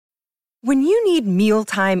When you need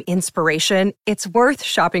mealtime inspiration, it's worth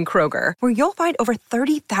shopping Kroger, where you'll find over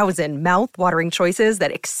 30,000 mouth-watering choices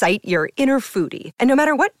that excite your inner foodie. And no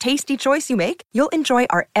matter what tasty choice you make, you'll enjoy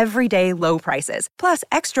our everyday low prices, plus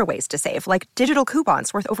extra ways to save, like digital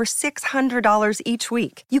coupons worth over $600 each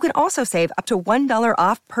week. You can also save up to $1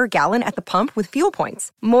 off per gallon at the pump with fuel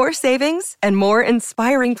points. More savings and more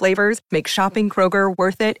inspiring flavors make shopping Kroger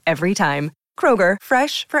worth it every time. Kroger,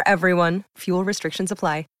 fresh for everyone. Fuel restrictions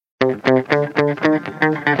apply.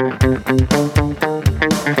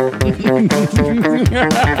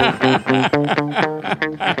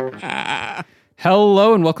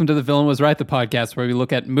 Hello and welcome to The Villain Was Right, the podcast where we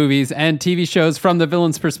look at movies and TV shows from the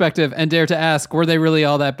villain's perspective and dare to ask, were they really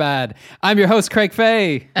all that bad? I'm your host, Craig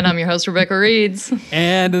Fay. And I'm your host, Rebecca Reeds.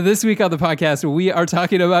 And this week on the podcast, we are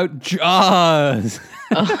talking about Jaws.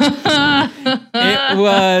 It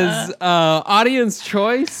was audience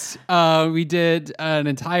choice. We did an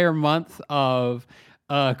entire month of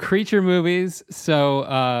creature movies.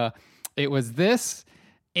 So it was this,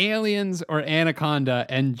 Aliens, or Anaconda,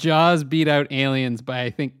 and Jaws beat out Aliens by, I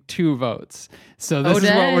think, 2 votes. So this is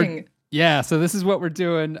what we're... Yeah, so this is what we're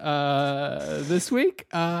doing this week.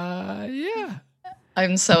 Yeah.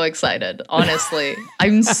 I'm so excited, honestly.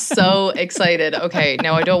 I'm so excited. Okay,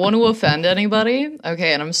 now I don't want to offend anybody.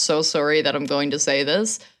 Okay, and I'm so sorry that I'm going to say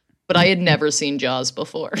this, but I had never seen Jaws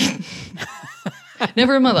before.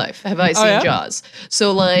 Never in my life have I seen Jaws.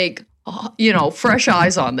 So, like, fresh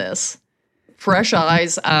eyes on this. Fresh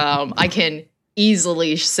eyes. I can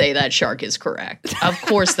easily say that shark is correct. Of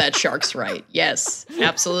course that shark's right. Yes,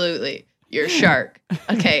 absolutely. You're a shark.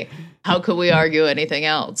 Okay, how could we argue anything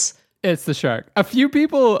else? It's the shark. A few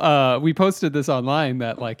people, we posted this online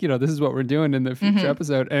that, like, this is what we're doing in the future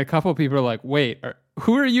episode. And a couple of people are like, wait,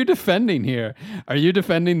 who are you defending here? Are you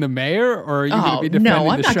defending the mayor, or are you going to be defending the shark? No,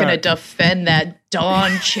 I'm not going to defend that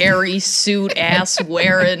Don Cherry suit ass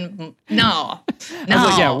wearing. No. I was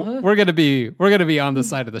like, yeah, we're going to be on the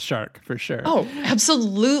side of the shark for sure. Oh,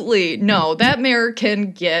 absolutely. No, that mayor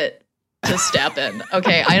can get to step in.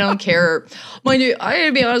 Okay, I don't care. Mind you, I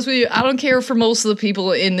gotta be honest with you, I don't care for most of the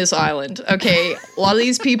people in this island. Okay, a lot of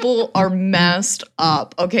these people are messed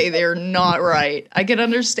up. Okay, they're not right. I can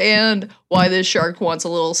understand why this shark wants a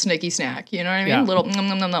little snicky snack. You know what I mean? Yeah. A little nom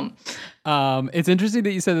nom nom nom. It's interesting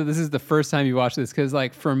that you said that this is the first time you watched this, because,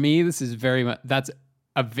 like, for me, this is that's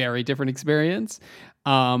a very different experience,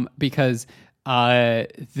 because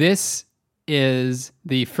this is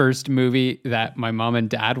the first movie that my mom and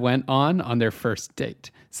dad went on their first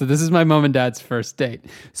date. So this is my mom and dad's first date.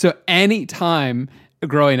 So anytime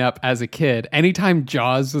growing up as a kid, anytime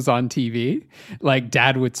Jaws was on TV, like,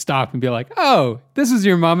 dad would stop and be like, oh, this is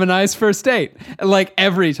your mom and I's first date. Like,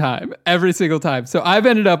 every single time. So I've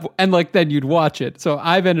ended up, and like, then you'd watch it. So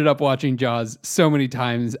I've ended up watching Jaws so many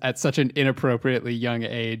times at such an inappropriately young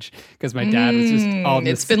age, because my dad was just all nostalgic.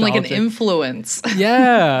 It's been like an influence.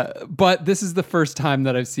 Yeah, but this is the first time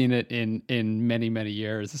that I've seen it in many, many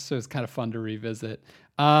years. So it's kind of fun to revisit.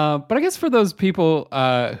 But I guess for those people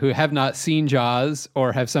who have not seen Jaws,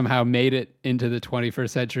 or have somehow made it into the 21st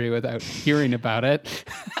century without hearing about it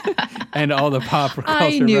and all the pop culture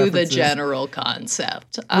I knew references. the general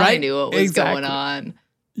concept. Right? I knew what was going on.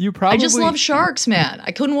 I just love sharks, man.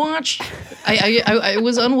 I couldn't watch. I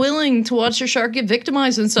was unwilling to watch a shark get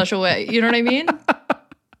victimized in such a way. You know what I mean?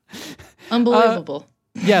 Unbelievable.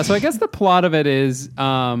 Yeah, so I guess the plot of it is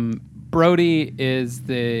Brody is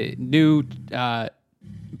the new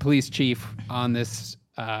police chief on this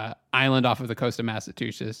island off of the coast of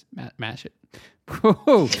Massachusetts.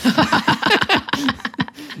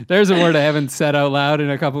 There's a word I haven't said out loud in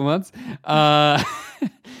a couple months.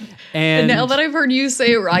 And now that I've heard you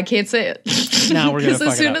say it, I can't say it. Now we're gonna fuck it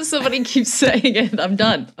up. As soon as somebody keeps saying it, I'm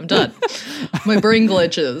done. My brain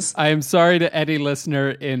glitches. I am sorry to any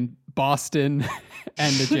listener in Boston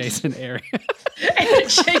and adjacent areas.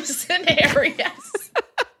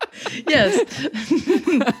 Yes.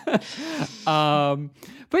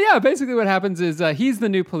 But yeah, basically what happens is he's the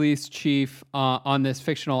new police chief on this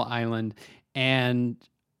fictional island, and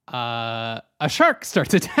a shark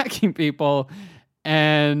starts attacking people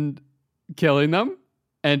and killing them.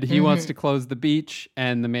 And he wants to close the beach,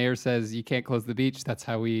 and the mayor says, you can't close the beach. That's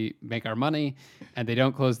how we make our money. And they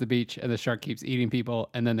don't close the beach, and the shark keeps eating people,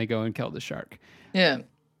 and then they go and kill the shark. Yeah.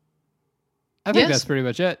 I think that's pretty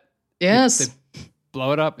much it. Yes. They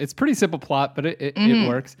blow it up. It's a pretty simple plot, but it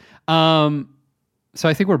works. So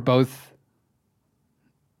I think we're both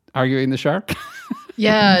arguing the shark.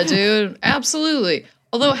 Yeah, dude. Absolutely.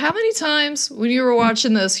 Although, how many times when you were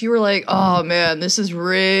watching this, you were like, oh, man, this is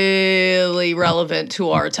really relevant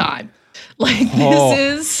to our time. Like,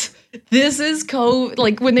 this is COVID.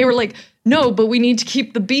 Like, when they were like, no, but we need to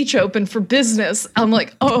keep the beach open for business. I'm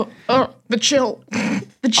like, oh, the chill.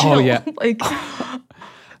 The chill. Oh, yeah. Like,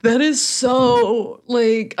 that is so,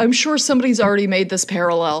 like, I'm sure somebody's already made this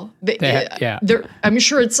parallel. Yeah. I'm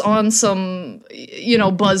sure it's on some,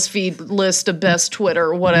 BuzzFeed list of best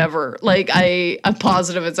Twitter, whatever. Like, I'm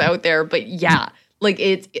positive it's out there. But yeah, like,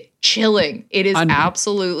 it's chilling. It is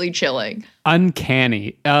absolutely chilling.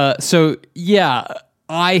 Uncanny. So, yeah,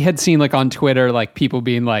 I had seen, like, on Twitter, like, people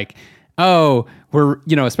being like, oh, we're,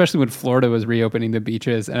 especially when Florida was reopening the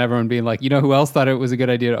beaches and everyone being like, who else thought it was a good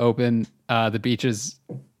idea to open the beaches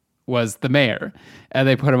was the mayor. And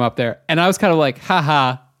they put him up there. And I was kind of like,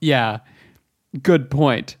 haha, yeah, good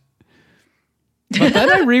point. But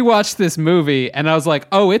then I rewatched this movie and I was like,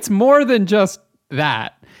 oh, it's more than just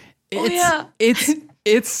that.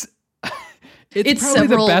 It's probably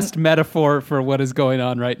the best metaphor for what is going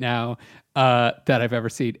on right now that I've ever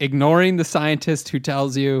seen. Ignoring the scientist who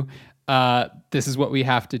tells you this is what we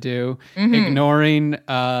have to do. Mm-hmm. Ignoring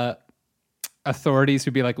authorities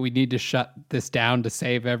who be like, we need to shut this down to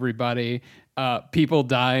save everybody. People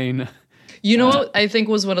dying. What I think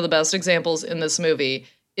was one of the best examples in this movie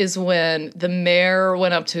is when the mayor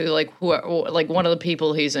went up to like one of the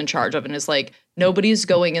people he's in charge of and is like, nobody's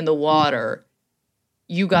going in the water.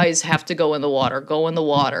 You guys have to go in the water. Go in the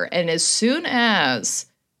water. And as soon as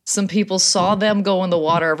some people saw them go in the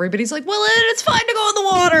water, everybody's like, well, it's fine to go in the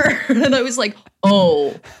water. And I was like,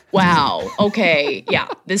 oh, wow. Okay. Yeah,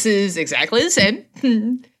 this is exactly the same.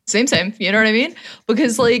 Same. You know what I mean?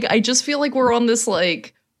 Because like, I just feel like we're on this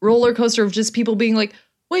like roller coaster of just people being like,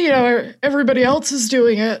 well, everybody else is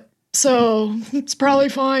doing it, so it's probably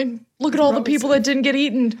fine. Look at all the people that didn't get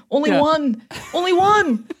eaten. Only one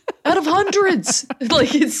out of hundreds.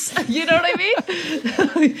 Like, it's, you know what I mean?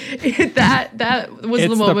 that was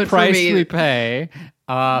the moment for me. It's the price we pay.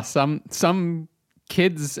 Some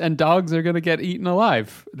kids and dogs are going to get eaten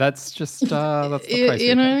alive. That's just that's the price.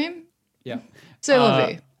 You know what I mean? Yeah. C'est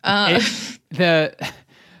la vie.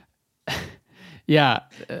 Yeah,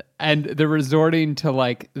 and they're resorting to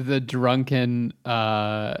like the drunken,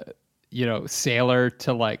 sailor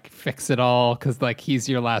to like fix it all because like he's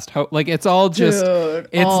your last hope. Like it's all just, dude.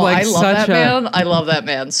 It's like I love that man. I love that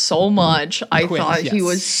man so much. I thought he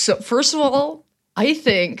was so. First of all, I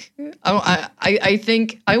think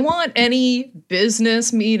I want any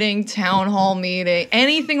business meeting, town hall meeting,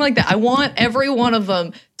 anything like that. I want every one of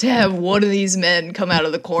them to have one of these men come out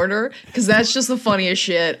of the corner because that's just the funniest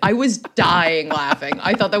shit. I was dying laughing.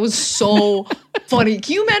 I thought that was so funny.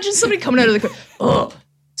 Can you imagine somebody coming out of the corner? Oh,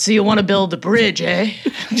 so you want to build a bridge, eh?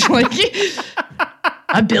 Like,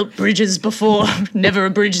 I built bridges before, never a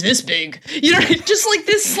bridge this big. Just like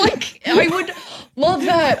this, like, I would love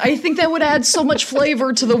that. I think that would add so much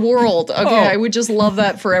flavor to the world. Okay, I would just love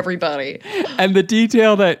that for everybody. And the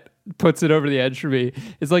detail that puts it over the edge for me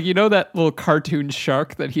is like, that little cartoon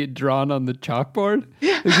shark that he had drawn on the chalkboard?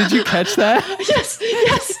 Did you catch that?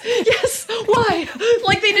 Yes. Why?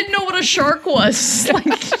 Like they didn't know what a shark was.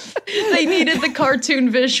 Like they needed the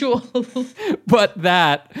cartoon visual. But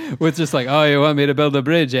that was just like, oh, you want me to build a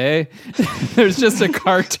bridge, eh? There's just a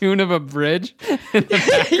cartoon of a bridge in the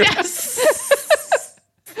background. Yes.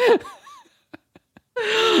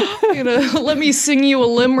 Let me sing you a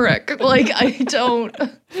limerick. Like,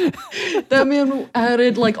 that man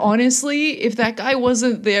added, like, honestly, if that guy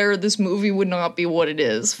wasn't there, this movie would not be what it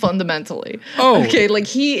is, fundamentally. Oh. Okay, like,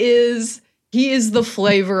 he is the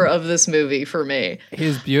flavor of this movie for me.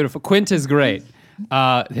 He's beautiful. Quint is great.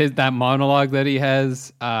 That monologue that he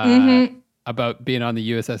has about being on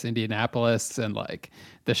the USS Indianapolis and, like,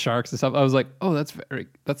 the sharks and stuff, I was like, oh, that's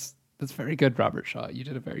very good, Robert Shaw. You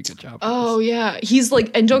did a very good job. Oh, yeah. He's like,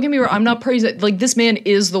 and don't get me wrong, I'm not praising, like, this man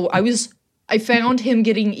is I found him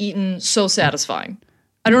getting eaten so satisfying.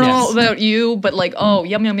 I don't know about you, but like, oh,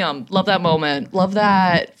 yum, yum, yum. Love that moment. Love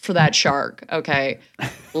that for that shark. Okay.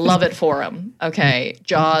 Love it for him. Okay.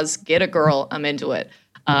 Jaws, get it, girl. I'm into it.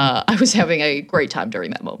 I was having a great time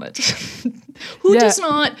during that moment. Who does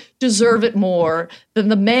not deserve it more than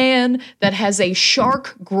the man that has a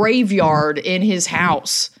shark graveyard in his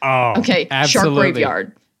house? Oh, okay, absolutely. Shark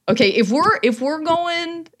graveyard. Okay, if we're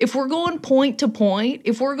going point to point,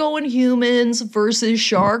 if we're going humans versus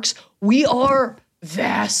sharks, we are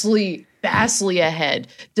vastly ahead,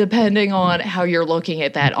 depending on how you're looking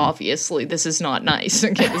at that. Obviously, this is not nice.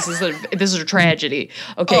 Okay, this is a tragedy.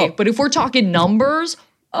 Okay, but if we're talking numbers,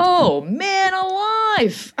 oh man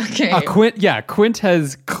alive. Okay. Quint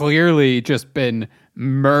has clearly just been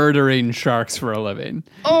murdering sharks for a living.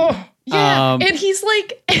 Oh, yeah. And he's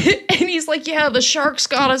like, yeah, the sharks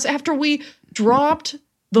got us after we dropped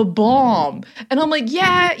the bomb. And I'm like,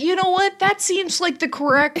 yeah, you know what? That seems like the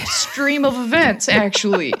correct stream of events,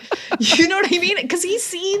 actually. You know what I mean? Because he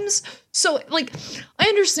seems so, like, I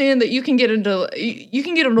understand that you can get into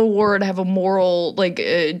a war and have a moral, like,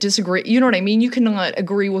 disagree. You know what I mean? You cannot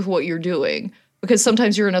agree with what you're doing because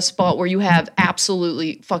sometimes you're in a spot where you have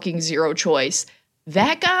absolutely fucking zero choice.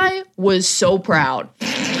 That guy was so proud.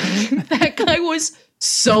 That guy was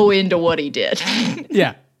so into what he did.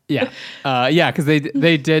 Yeah. Because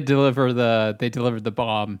they did deliver the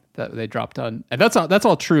bomb that they dropped on, and that's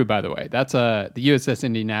all true, by the way. That's the USS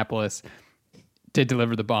Indianapolis did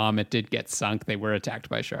deliver the bomb. It did get sunk. They were attacked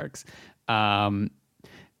by sharks.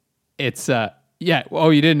 It's yeah. Oh,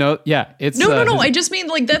 you didn't know? Yeah. It's no. I just mean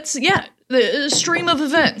like that's the stream of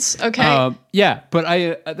events. Okay. Yeah, but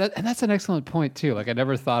and that's an excellent point too. Like I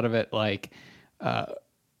never thought of it like,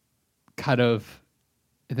 kind of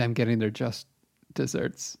them getting their just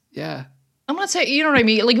desserts. Yeah. I'm not saying, you know what I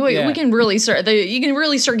mean? Like, we can really start, you can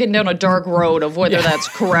really start getting down a dark road of whether that's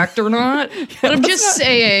correct or not. But I'm just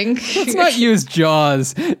saying. Let's not use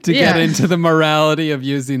Jaws to get into the morality of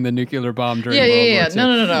using the nuclear bomb during World War II.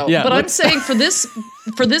 No. Yeah, but I'm saying for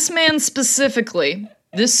this man specifically,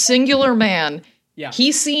 this singular man,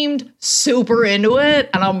 he seemed super into it,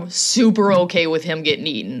 and I'm super okay with him getting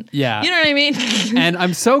eaten. Yeah. You know what I mean? And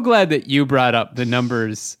I'm so glad that you brought up the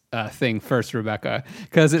numbers thing first, Rebecca,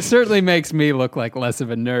 because it certainly makes me look like less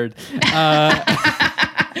of a nerd.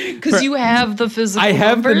 Because you have the physical numbers? I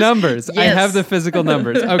have the numbers. Yes. I have the physical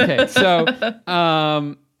numbers. Okay, so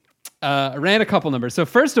I ran a couple numbers. So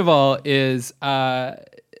first of all is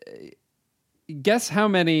guess how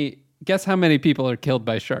many people are killed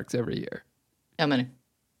by sharks every year? How many?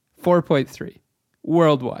 4.3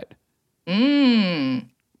 worldwide. And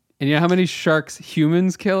you know how many sharks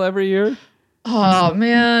humans kill every year? Oh,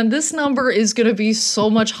 man, this number is going to be so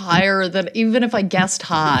much higher than even if I guessed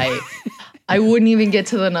high. I wouldn't even get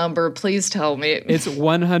to the number. Please tell me. It's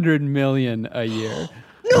 100 million a year.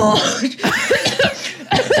 No!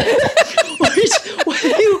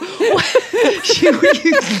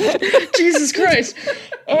 Jesus Christ.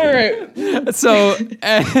 All right. So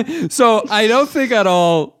I don't think at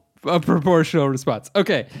all a proportional response.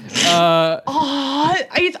 Okay.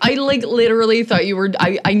 I like literally thought you were,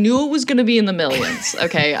 I knew it was going to be in the millions.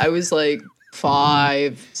 Okay. I was like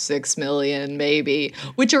 5-6 million maybe,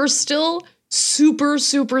 which are still super,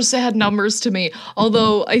 super sad numbers to me.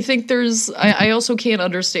 Although I think I also can't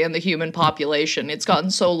understand the human population. It's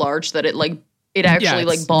gotten so large that it actually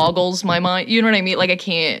like boggles my mind. You know what I mean? Like I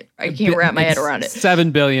can't wrap my head around it.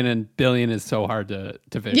 7 billion and billion is so hard to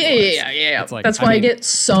visualize. Yeah. That's why I get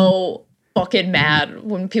so fucking mad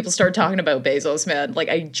when people start talking about Bezos, man. Like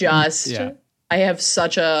I have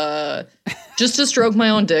such a, just to stroke my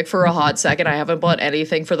own dick for a hot second, I haven't bought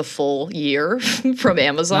anything for the full year from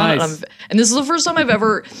Amazon. Nice. And this is the first time I've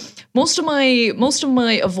ever, most of my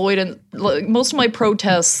avoidance, like, most of my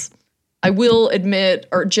protests, I will admit,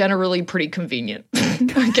 are generally pretty convenient.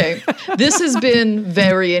 Okay. This has been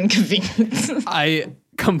very inconvenient. I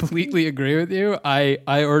completely agree with you. I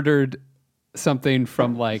ordered something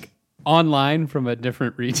from like online from a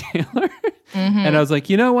different retailer. And I was like,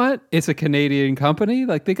 you know what? It's a Canadian company.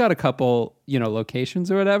 Like they got a couple,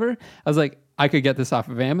 locations or whatever. I was like, I could get this off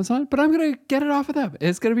of Amazon, but I'm going to get it off of them.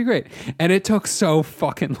 It's going to be great. And it took so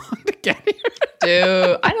fucking long to get here.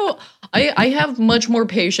 Dude, I have much more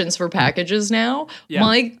patience for packages now. Yeah.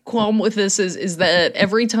 My qualm with this is that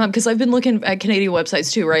every time, because I've been looking at Canadian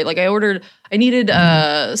websites too, right? Like I needed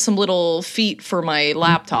some little feet for my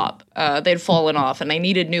laptop. They'd fallen off and I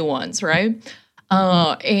needed new ones, right?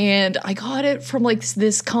 And I got it from like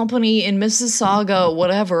this company in Mississauga,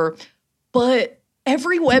 whatever. But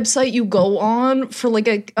every website you go on for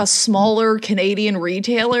like a smaller Canadian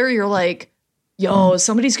retailer, you're like, yo,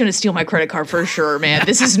 somebody's going to steal my credit card for sure, man.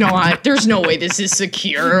 There's no way this is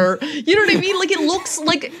secure. You know what I mean? Like, it looks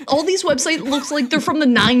like, all these websites looks like they're from the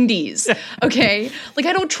 90s, okay? Like,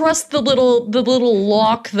 I don't trust the little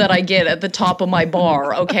lock that I get at the top of my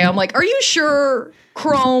bar, okay? I'm like, are you sure,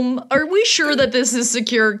 Chrome? Are we sure that this is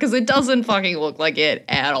secure? Because it doesn't fucking look like it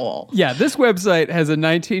at all. Yeah, this website has a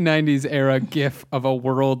 1990s era GIF of a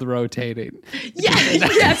world rotating.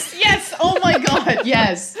 Yes. Oh my God,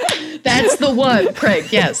 yes. That's the one,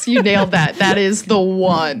 Craig. Yes, you nailed that. That is the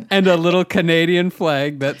one. And a little Canadian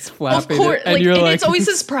flag that's flapping. Of course, and it's always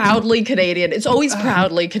this proudly Canadian. It's always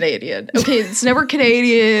proudly Canadian. Okay, it's never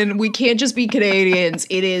Canadian. We can't just be Canadians.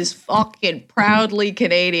 It is fucking proudly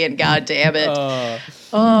Canadian. God damn it.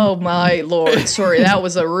 Oh my Lord. Sorry, that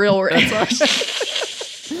was a real.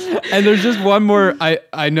 And there's just one more.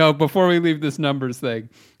 I know before we leave this numbers thing,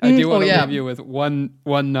 I do want to leave you with one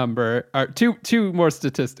number or two more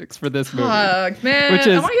statistics for this movie. Fuck, man. Which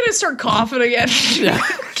is, am I going to start coughing again? Yeah.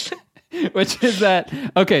 Which is that,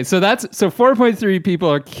 okay, so 4.3 people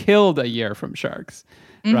are killed a year from sharks,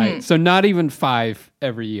 right? So not even 5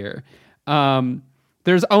 every year.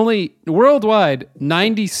 There's only worldwide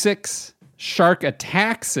 96 shark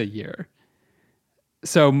attacks a year.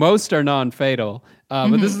 So most are non-fatal.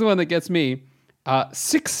 But this is the one that gets me.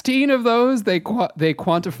 16 of those they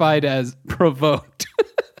quantified as provoked.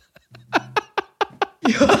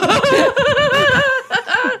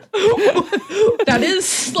 That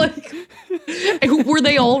is like, were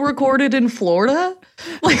they all recorded in Florida?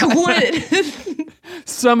 Like what?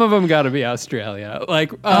 Some of them got to be Australia.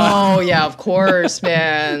 Like, oh yeah, of course,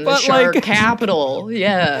 man. The shark capital.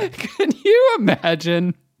 Yeah. Can you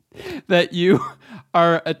imagine that you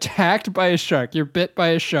are attacked by a shark? You're bit by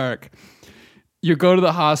a shark. You go to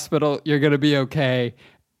the hospital. You're going to be okay.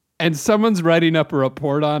 And someone's writing up a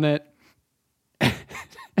report on it.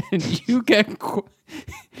 And you get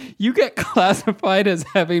classified as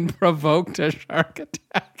having provoked a shark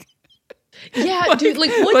attack. Yeah, like, dude, like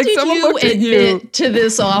what did you admit to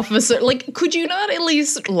this officer? Like, could you not at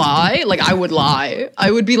least lie? Like, I would lie. I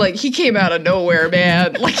would be like, he came out of nowhere,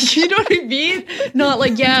 man. Like, you know what I mean? Not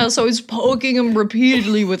like, yeah, so I was poking him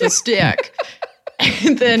repeatedly with a stick.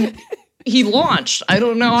 And then he launched. I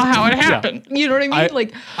don't know how it happened. Yeah. You know what I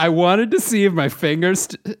mean? I wanted to see if my fingers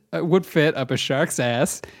would fit up a shark's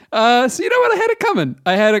ass. So you know what?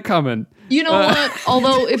 I had it coming. You know what?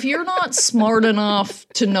 Although if you're not smart enough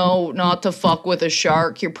to know not to fuck with a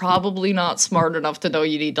shark, you're probably not smart enough to know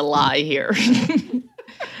you need to lie here.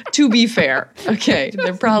 To be fair. Okay,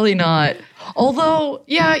 they're probably not. Although,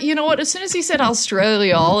 yeah, you know what? As soon as he said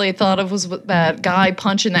Australia, all I thought of was that guy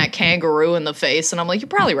punching that kangaroo in the face. And I'm like, you're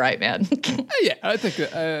probably right, man. Yeah, I think,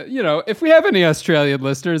 if we have any Australian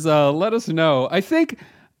listeners, let us know. I think...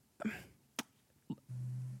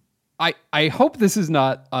 I hope this is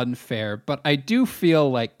not unfair, but I do feel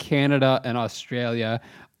like Canada and Australia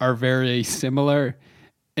are very similar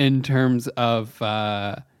in terms of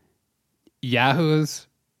yahoos.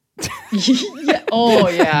 Yeah. Oh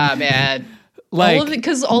yeah, man. Like,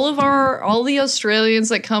 because all the Australians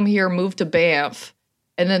that come here move to Banff,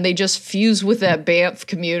 and then they just fuse with that Banff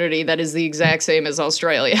community that is the exact same as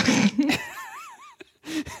Australia.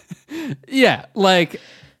 Yeah, like.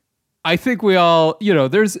 I think we all,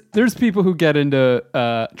 there's people who get into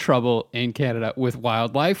trouble in Canada with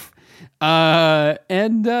wildlife,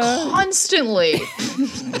 and constantly.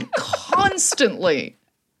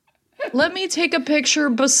 Let me take a picture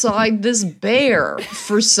beside this bear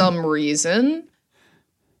for some reason.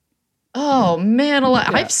 Oh man,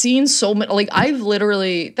 I've seen so many. Like I've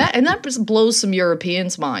literally that blows some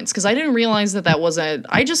Europeans' minds because I didn't realize that wasn't.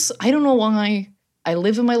 I don't know why. I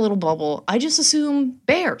live in my little bubble. I just assume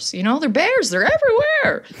bears, they're bears. They're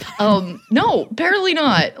everywhere. No, apparently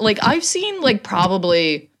not. Like I've seen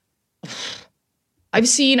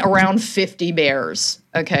around 50 bears,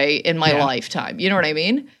 okay, in my lifetime. You know what I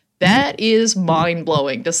mean? That is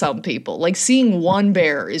mind-blowing to some people. Like seeing one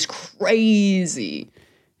bear is crazy.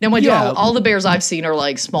 Now, all the bears I've seen are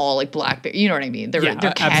like small, like black bear. You know what I mean? They're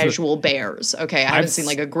casual bears. Okay, I haven't seen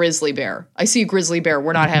like a grizzly bear. I see a grizzly bear.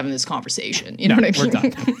 We're not having this conversation. You know what I mean? We're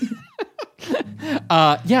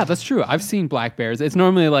done. Yeah, that's true. I've seen black bears. It's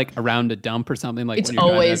normally like around a dump or something. Like it's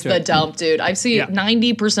always the dump, dude. I've seen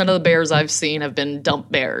 90% of the bears I've seen have been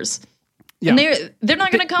dump bears. Yeah. And they're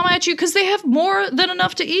not going to come at you because they have more than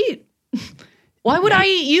enough to eat. Why would I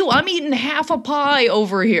eat you? I'm eating half a pie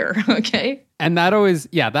over here. Okay. And they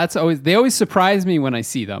always surprise me when I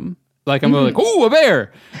see them. Like I'm like, ooh, a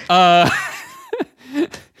bear.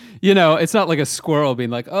 It's not like a squirrel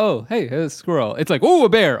being like, oh, hey, a squirrel. It's like, ooh, a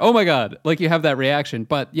bear. Oh my God. Like you have that reaction.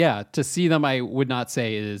 But yeah, to see them, I would not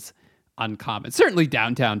say is uncommon. Certainly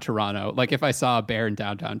downtown Toronto. Like if I saw a bear in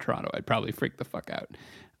downtown Toronto, I'd probably freak the fuck out.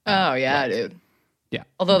 Oh yeah, dude. Yeah.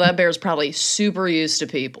 Although that bear's probably super used to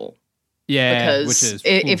people. Yeah, because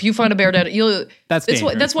if you find a bear downtown,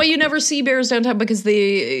 that's why you never see bears downtown because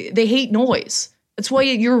they hate noise. That's why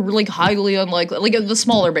you're like highly unlikely, like the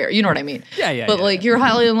smaller bear. You know what I mean? Yeah. But like you're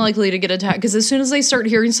highly unlikely to get attacked because as soon as they start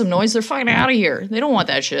hearing some noise, they're fucking out of here. They don't want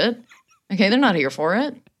that shit. Okay, they're not here for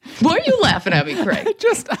it. Why are you laughing at me, Craig?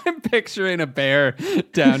 I'm picturing a bear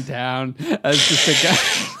downtown as just a guy.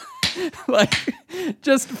 Like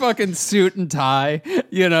just fucking suit and tie,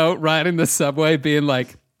 riding the subway, being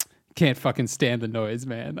like. Can't fucking stand the noise,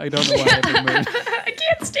 man. I don't know why I didn't move. I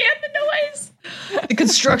can't stand the noise. The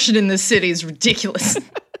construction in this city is ridiculous.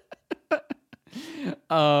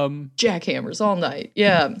 Jackhammers all night.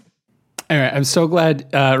 Yeah. Anyway, I'm so glad,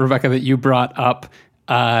 Rebecca, that you brought up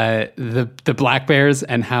the black bears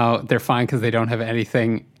and how they're fine because they don't have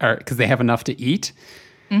anything, or because they have enough to eat.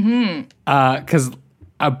 Because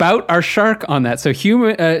about our shark on that, so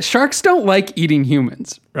sharks don't like eating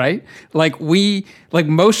humans, right? Like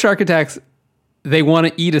most shark attacks, they want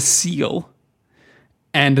to eat a seal.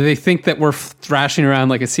 And they think that we're thrashing around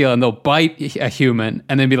like a seal, and they'll bite a human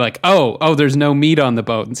and then be like, oh, there's no meat on the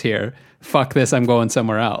bones here. Fuck this, I'm going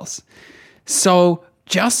somewhere else. So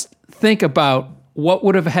just think about what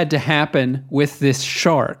would have had to happen with this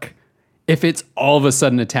shark if it's all of a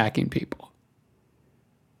sudden attacking people.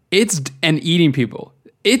 And eating people.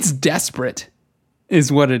 It's desperate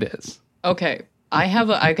is what it is. Okay. I have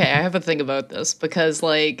a thing about this because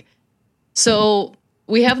so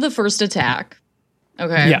we have the first attack.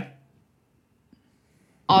 Okay. Yeah.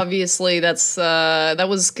 Obviously that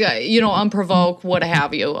was unprovoked, what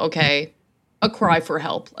have you. Okay. A cry for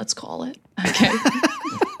help, let's call it. Okay.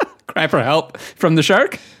 Cry for help from the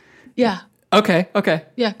shark? Yeah. Okay.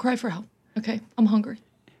 Yeah, cry for help. Okay, I'm hungry.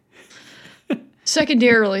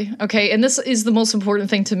 Secondarily, okay, and this is the most important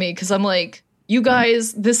thing to me because I'm like, you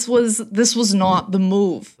guys, this was not the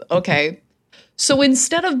move, okay? So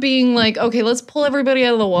instead of being like, okay, let's pull everybody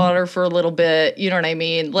out of the water for a little bit, you know what I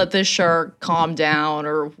mean? Let this shark calm down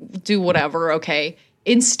or do whatever, okay?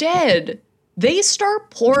 Instead, they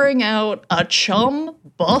start pouring out a chum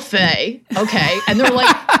buffet, okay? And they're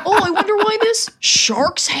like, oh, I wonder why this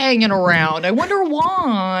shark's hanging around. I wonder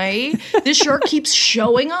why this shark keeps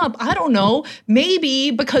showing up. I don't know.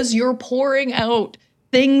 Maybe because you're pouring out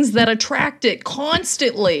things that attract it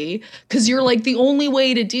constantly because you're like, the only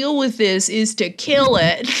way to deal with this is to kill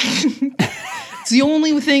it. It's the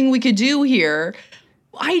only thing we could do here.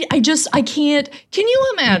 I can't. Can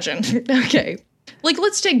you imagine? Okay. Like,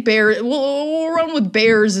 let's take bear. We'll run with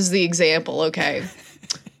bears as the example, okay?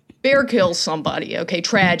 Bear kills somebody, okay?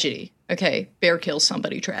 Tragedy, okay? Bear kills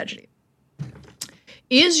somebody, tragedy.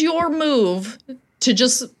 Is your move to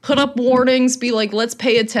just put up warnings, be like, let's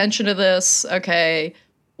pay attention to this, okay?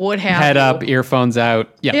 What happened? Head up, earphones out.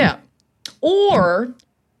 Yeah. Yeah. Or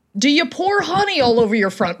do you pour honey all over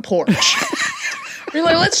your front porch? You're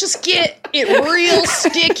like, let's just get it real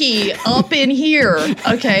sticky up in here.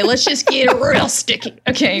 Okay, let's just get it real sticky.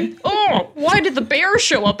 Okay. Oh, why did the bear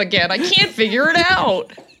show up again? I can't figure it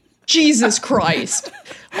out. Jesus Christ.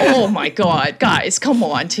 Oh my God. Guys, come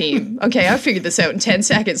on, team. Okay, I figured this out in 10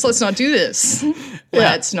 seconds. Let's not do this.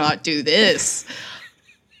 Let's not do this.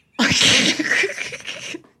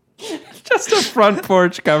 Just a front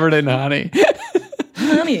porch covered in honey.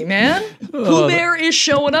 Honey, man. Pooh Bear is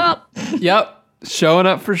showing up. Yep. Showing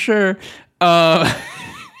up for sure. Yeah,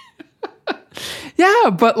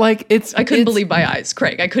 but like I couldn't believe my eyes,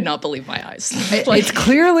 Craig. I could not believe my eyes. It's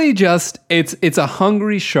clearly just it's a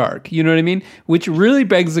hungry shark. You know what I mean? Which really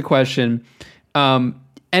begs the question. And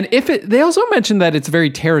they also mentioned that it's very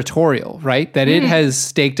territorial, right? That it has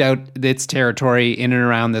staked out its territory in and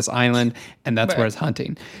around this island, and that's where it's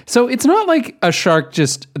hunting. So it's not like a shark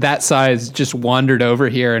just that size just wandered over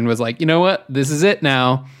here and was like, you know what? This is it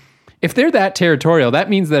now. If they're that territorial, that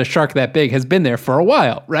means that a shark that big has been there for a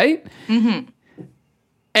while, right? Mm-hmm.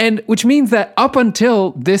 And which means that up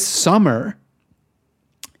until this summer,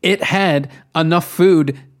 it had enough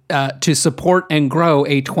food to support and grow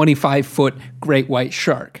a 25-foot great white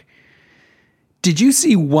shark. Did you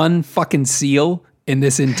see one fucking seal in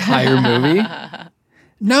this entire movie?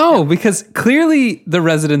 No, because clearly the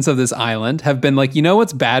residents of this island have been like, you know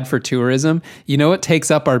what's bad for tourism? You know what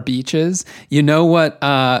takes up our beaches? You know what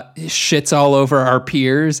shits all over our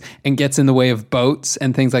piers and gets in the way of boats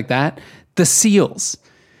and things like that? The seals.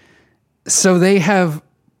 So they have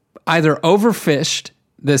either overfished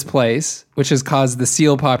this place, which has caused the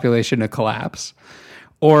seal population to collapse,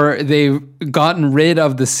 or they've gotten rid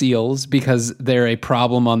of the seals because they're a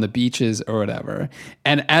problem on the beaches or whatever.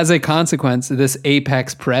 And as a consequence, this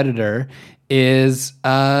apex predator is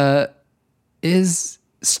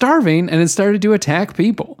starving and has started to attack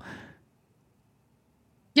people.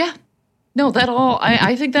 Yeah. No,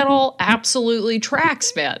 I think that all absolutely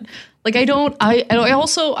tracks, man. Like, I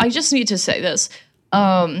just need to say this.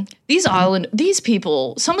 These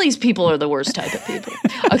people, some of these people are the worst type of people.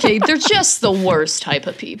 Okay, they're just the worst type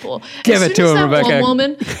of people. Give it to him, Rebecca.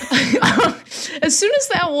 As soon as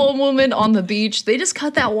that one woman on the beach, they just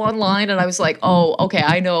cut that one line, and I was like, oh, okay,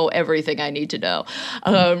 I know everything I need to know.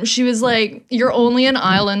 She was like, you're only an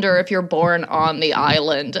islander if you're born on the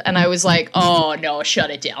island. And I was like, oh, no, shut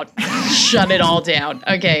it down. Shut it all down.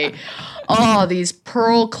 Okay. Oh, these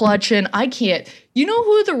pearl clutching. I can't. You know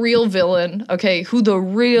who the real villain, okay, who the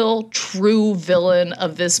real true villain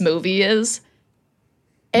of this movie is?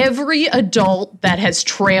 every adult that has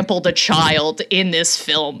trampled a child in this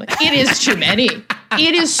film. It is too many.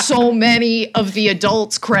 It is so many of the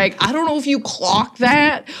adults, Craig. I don't know if you clocked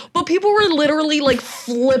that, but people were literally like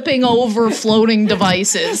flipping over floating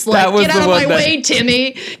devices. Like, get out of my way,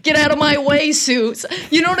 Timmy. Get out of my way, Suits.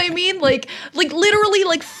 You know what I mean? Like literally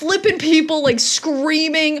like flipping people, like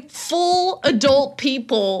screaming, full adult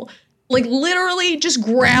people, like literally just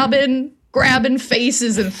grabbing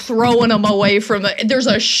faces and throwing them away from the, there's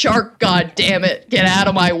a shark, god damn it, get out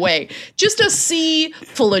of my way. Just a sea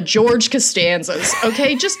full of George Costanzas,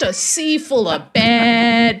 okay? Just a sea full of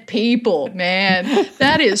bad people, man.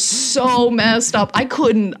 That is so messed up. I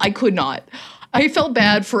could not. I felt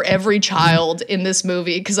bad for every child in this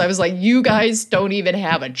movie because I was like, you guys don't even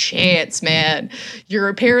have a chance, man.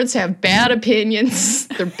 Your parents have bad opinions.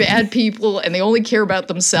 They're bad people and they only care about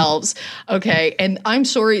themselves. Okay. And I'm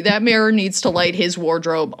sorry, that mayor needs to light his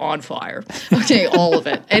wardrobe on fire. Okay. All of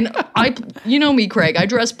it. And you know me, Craig, I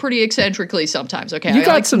dress pretty eccentrically sometimes. Okay. You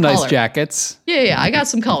got some nice jackets. Yeah. I got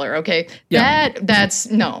some color. Okay. Yeah. That's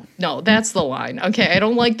the line. Okay. I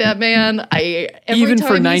don't like that man. Every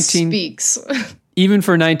time he speaks. Even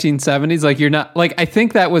for 1970s, like you're not like, I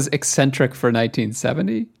think that was eccentric for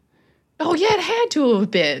 1970. Oh yeah, it had to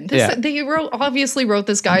have been. They obviously wrote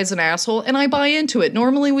this guy as an asshole, and I buy into it.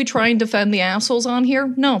 Normally we try and defend the assholes on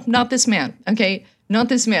here. No, not this man. Okay, not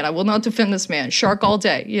this man. I will not defend this man. Shark all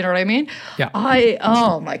day. You know what I mean? Yeah.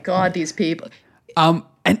 Oh my God, these people. And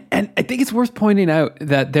I think it's worth pointing out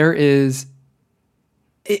that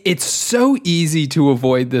it's so easy to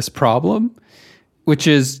avoid this problem, which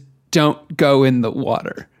is don't go in the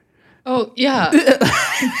water. Oh, yeah.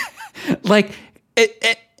 Like,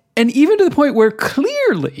 and even to the point where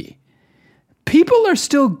clearly people are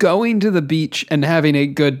still going to the beach and having a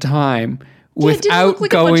good time without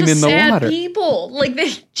going in the water. People, like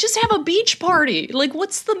they just have a beach party. Like,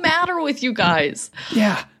 what's the matter with you guys?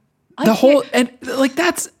 Yeah. This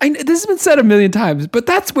has been said a million times, but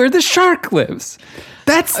that's where the shark lives.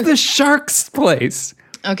 That's the shark's place.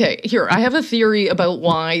 Okay, here, I have a theory about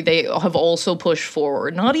why they have also pushed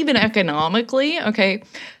forward. Not even economically, okay?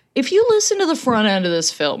 If you listen to the front end of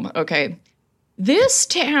this film, okay, this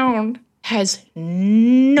town has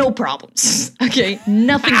no problems, okay?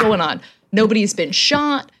 Nothing going on. Nobody's been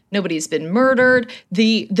shot. Nobody's been murdered.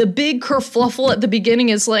 The big kerfluffle at the beginning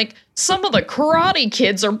is like, some of the karate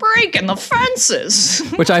kids are breaking the fences.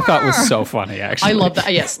 Which I thought was so funny, actually. I love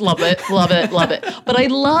that. Yes, love it. But I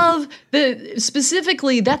love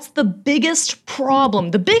specifically, that's the biggest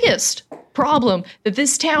problem that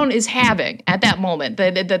this town is having at that moment,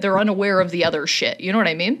 that they're unaware of the other shit. You know what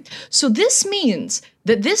I mean? So this means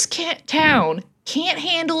that this town can't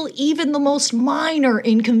handle even the most minor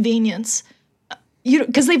inconvenience.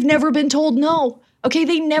 Because they've never been told no. Okay,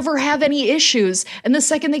 they never have any issues. And the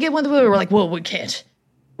second they get one, we're like, well, we can't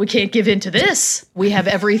give in to this. We have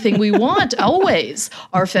everything we want, always.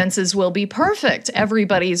 Our fences will be perfect.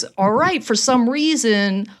 Everybody's all right. For some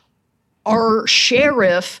reason, our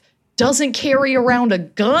sheriff doesn't carry around a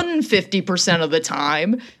gun 50% of the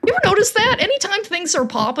time. You ever notice that? Anytime things are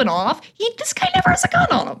popping off, this guy never has a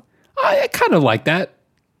gun on him. I kind of like that.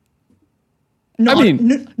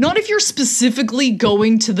 Not if you're specifically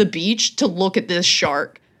going to the beach to look at this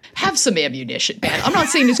shark. Have some ammunition, man. I'm not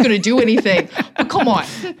saying it's going to do anything, but come on.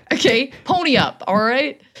 Okay? Pony up, all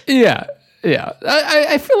right? Yeah.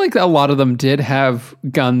 I feel like a lot of them did have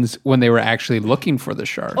guns when they were actually looking for the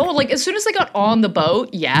shark. Oh, like as soon as they got on the boat,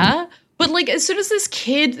 yeah. But like as soon as this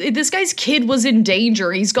guy's kid was in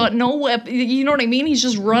danger, he's got no weapon. You know what I mean? He's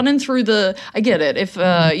just running through I get it. If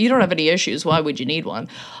you don't have any issues, why would you need one?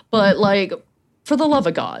 But like, for the love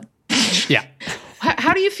of God. Yeah.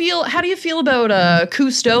 How do you feel? How do you feel about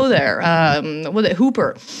Cousteau there?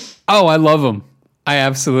 Hooper? Oh, I love him. I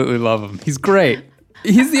absolutely love him. He's great.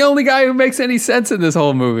 He's the only guy who makes any sense in this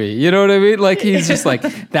whole movie. You know what I mean? Like, he's just like,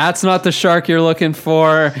 that's not the shark you're looking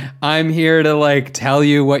for. I'm here to like tell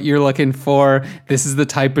you what you're looking for. This is the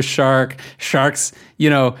type of shark. Sharks,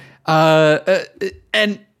 and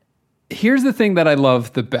here's the thing that I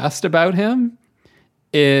love the best about him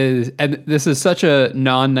is, and this is such a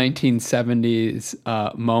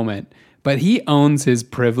non-1970s moment, but he owns his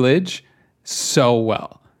privilege so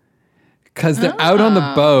well. Because they're out on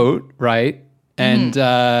the boat, right? And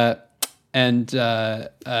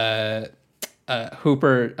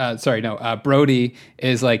Brody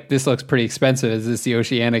is like, this looks pretty expensive. Is this the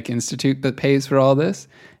Oceanic Institute that pays for all this?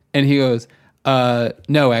 And he goes,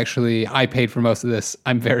 no, actually, I paid for most of this.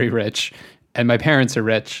 I'm very rich, and my parents are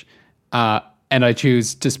rich, and I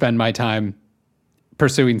choose to spend my time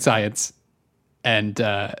pursuing science and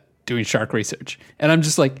doing shark research. And I'm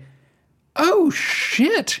just like, oh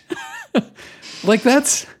shit. Like,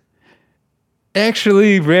 that's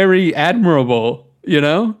actually very admirable, you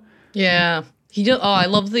know? Yeah. He did. Oh, I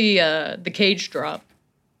love the cage drop.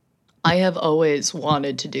 I have always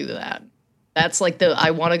wanted to do that. That's like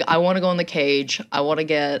I want to go in the cage. I want to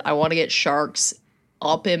get sharks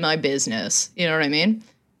up in my business. You know what I mean?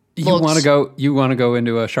 You want to go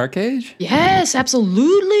into a shark cage? Yes,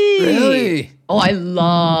 absolutely. Really? Oh, I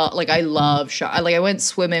love sharks. Like, I went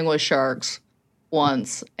swimming with sharks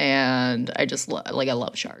once, and I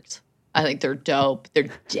love sharks. I think they're dope. They're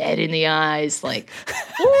dead in the eyes. Like,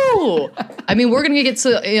 ooh. I mean, we're gonna get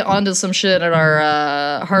onto some shit in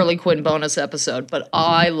our Harley Quinn bonus episode, but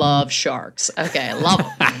I love sharks. Okay, I love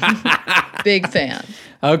them. Big fan.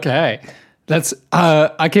 Okay. That's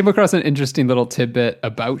I came across an interesting little tidbit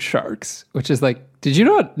about sharks, which is like, did you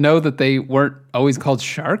not know that they weren't always called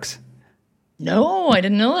sharks? No, I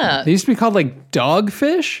didn't know that. They used to be called like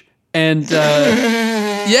dogfish. And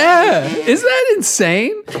yeah, isn't that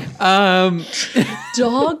insane?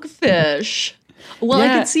 Dogfish. Well, Yeah. I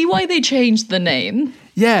can see why they changed the name.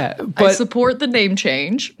 Yeah, I but support the name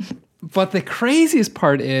change. But the craziest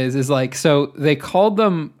part is like, so they called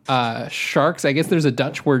them sharks. I guess there's a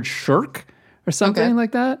Dutch word shirk or something Okay.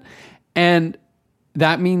 like that. And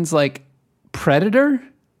that means like predator.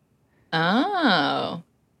 Oh.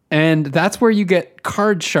 And that's where you get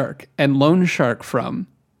card shark and loan shark from.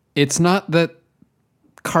 It's not that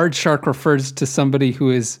card shark refers to somebody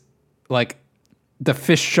who is like the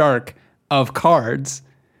fish shark of cards.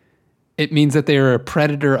 It means that they are a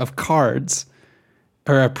predator of cards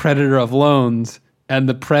or a predator of loans, and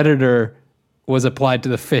the predator was applied to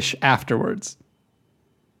the fish afterwards.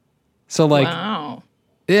 So like, Wow.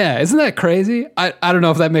 yeah, isn't that crazy? I don't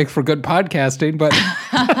know if that makes for good podcasting, but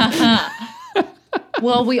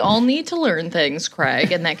Well, we all need to learn things,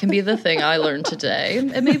 Craig, and that can be the thing I learned today,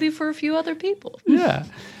 and maybe for a few other people. yeah.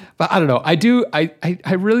 But I don't know.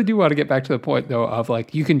 I really do want to get back to the point though of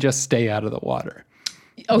like, you can just stay out of the water.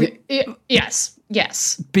 Okay. Yes.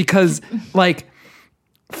 Because like,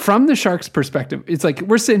 from the shark's perspective, it's like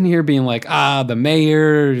we're sitting here being like, the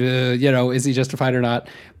mayor, is he justified or not?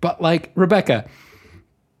 But like, Rebecca,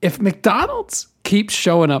 if McDonald's keeps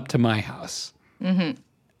showing up to my house,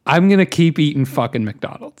 I'm going to keep eating fucking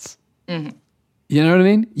McDonald's. You know what I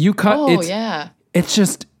mean? It's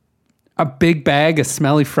just a big bag of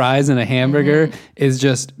smelly fries and a hamburger is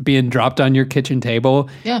just being dropped on your kitchen table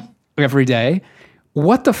every day.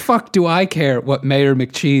 What the fuck do I care what Mayor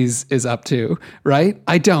McCheese is up to, right?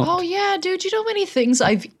 I don't. Oh, yeah, dude. You know how many things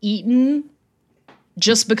I've eaten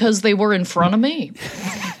just because they were in front of me?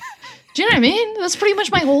 Do you know what I mean? That's pretty much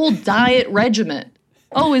my whole diet regimen.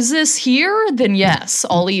 Oh, is this here? Then yes,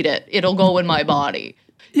 I'll eat it. It'll go in my body.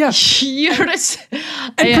 Yeah. You know what I'm saying?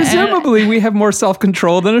 And presumably we have more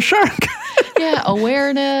self-control than a shark. Yeah,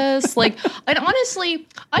 awareness. Like, and honestly,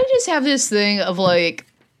 I just have this thing of like,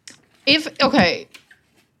 this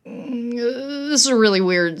is a really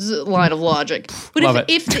weird line of logic. But Love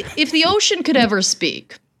if the ocean could ever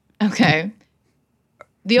speak, okay,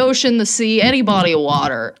 the ocean, the sea, any body of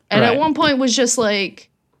water, and Right. at one point was just like,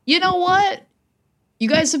 you know what? You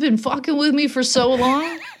guys have been fucking with me for so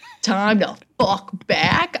long. Time to fuck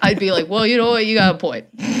back. I'd be like, well, you know what? You got a point.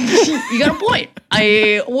 You got a point.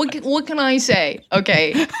 What can I say?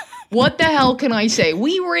 Okay. What the hell can I say?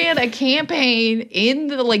 We ran a campaign in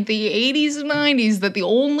the 80s and 90s that the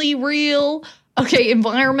only real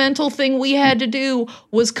environmental thing we had to do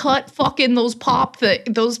was cut fucking those pop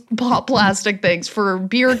plastic things for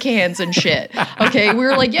beer cans and shit. Okay, we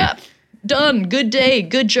were like, yeah, done. Good day.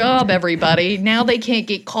 Good job, everybody. Now they can't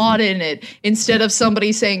get caught in it. Instead of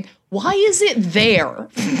somebody saying, why is it there?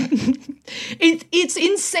 It's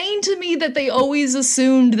insane to me that they always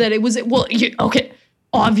assumed that it was,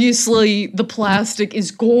 obviously the plastic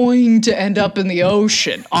is going to end up in the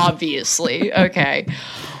ocean, obviously, okay.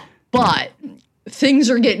 But things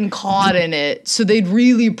are getting caught in it, so they'd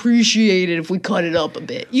really appreciate it if we cut it up a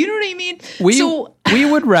bit. You know what I mean? We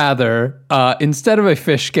would rather, instead of a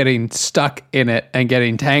fish getting stuck in it and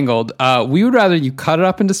getting tangled, we would rather you cut it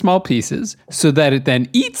up into small pieces so that it then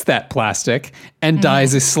eats that plastic and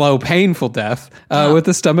dies a slow, painful death with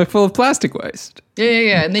a stomach full of plastic waste.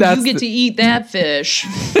 Yeah. And then you get to eat that fish.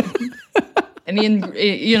 And then,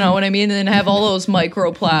 you know what I mean? And then have all those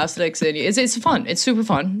microplastics in you. It's fun. It's super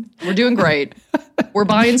fun. We're doing great. We're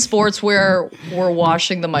buying sportswear. We're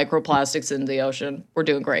washing the microplastics into the ocean. We're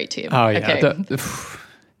doing great, team. Oh, yeah. Okay.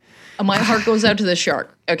 My heart goes out to the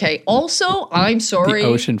shark. Okay. Also, I'm sorry. The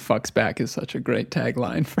ocean fucks back is such a great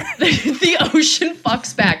tagline for The ocean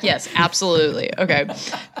fucks back. Yes, absolutely. Okay.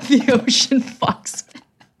 The ocean fucks back.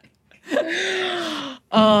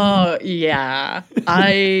 yeah.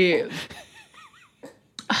 I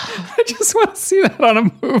just want to see that on a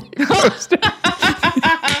movie poster.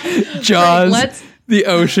 Jaws, the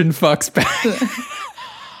ocean fucks back.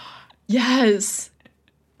 Yes.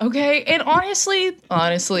 Okay. And honestly,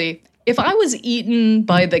 if I was eaten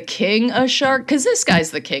by the king of shark, because this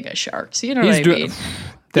guy's the king of sharks, you know what I mean?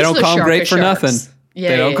 They don't call him great for nothing.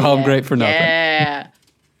 They don't call him great for nothing. Yeah.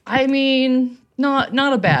 I mean, not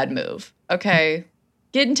a bad move. Okay.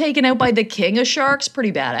 Getting taken out by the king of sharks,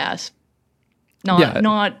 pretty badass.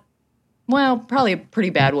 Well, probably a pretty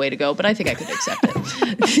bad way to go, but I think I could accept it.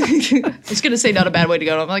 I was going to say not a bad way to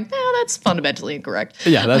go, and I'm like, no, that's fundamentally incorrect.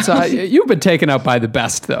 Yeah, that's you've been taken out by the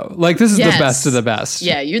best, though. Like, this is the best of the best.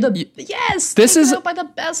 Yeah, you're the this is out by the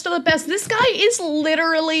best of the best. This guy is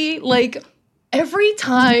literally like, every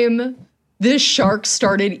time this shark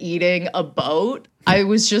started eating a boat, I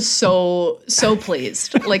was just so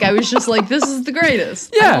pleased. Like, I was just like, this is the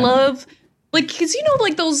greatest. Yeah. I love. Like, because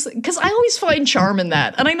like those, because I always find charm in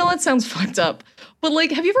that. And I know that sounds fucked up, but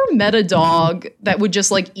like, have you ever met a dog that would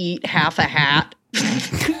just like eat half a hat?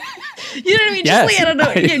 You know what I mean? Yes, just like, I don't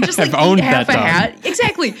know. Yeah, just like owned eat half that a dog. hat.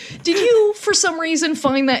 Exactly. Did you, for some reason,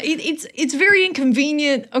 find that it's very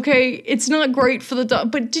inconvenient? Okay. It's not great for the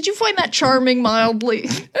dog, but did you find that charming mildly?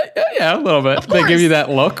 Yeah, a little bit. Of They give course. you that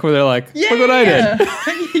look where they're like, look what I did.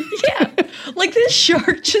 Yeah. Like this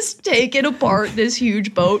shark just taking apart this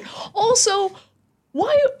huge boat. Also,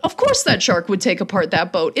 why? Of course that shark would take apart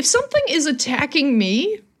that boat. If something is attacking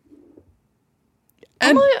me,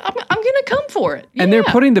 I'm gonna come for it. And they're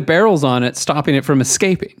putting the barrels on it, stopping it from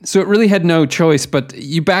escaping. So it really had no choice, but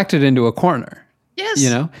you backed it into a corner. Yes. You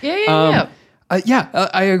know? Yeah.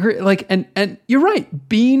 I agree. Like, and you're right.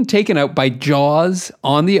 Being taken out by Jaws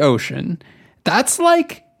on the ocean, that's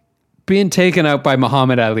like being taken out by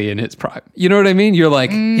Muhammad Ali in his prime. You know what I mean? You're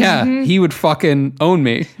like, yeah, he would fucking own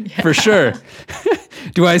me for sure.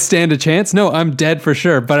 Do I stand a chance? No, I'm dead for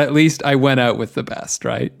sure. But at least I went out with the best,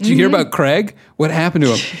 right? Did you hear about Craig? What happened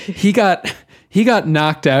to him? He got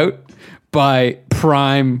knocked out by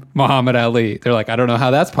prime Muhammad Ali. They're like, I don't know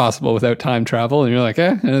how that's possible without time travel. And you're like,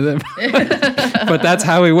 but that's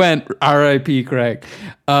how he went. R.I.P. Craig.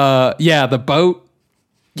 The boat.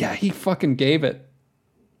 Yeah, he fucking gave it.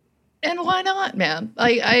 And why not, man?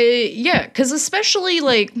 Because especially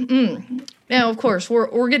like, now of course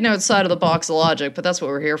we're getting outside of the box of logic, but that's what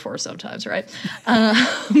we're here for sometimes, right?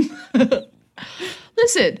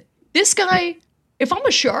 Listen, this guy, if I'm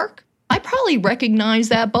a shark, I probably recognize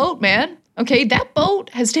that boat, man. Okay, that boat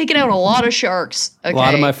has taken out a lot of sharks. Okay? A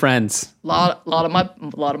lot of my friends. lot of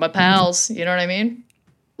my pals. You know what I mean?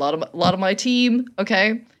 A lot of my team.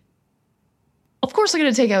 Okay. Of course, I'm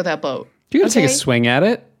gonna take out that boat. You're gonna take a swing at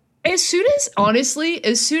it. As soon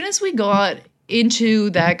as we got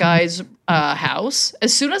into that guy's house,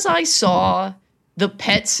 as soon as I saw the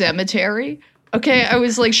pet cemetery, okay, I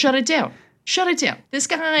was like, shut it down. Shut it down. This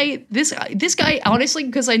guy, honestly,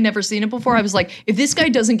 because I'd never seen it before, I was like, if this guy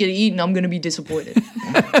doesn't get eaten, I'm going to be disappointed.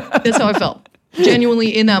 That's how I felt.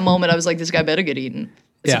 Genuinely, in that moment, I was like, this guy better get eaten.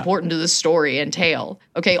 It's important to the story and tale.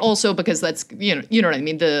 Okay, also because that's, you know what I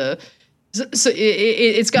mean? So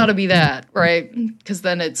it's got to be that, right? Because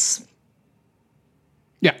then it's...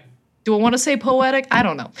 Yeah. Do I want to say poetic? I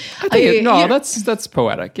don't know. I think that's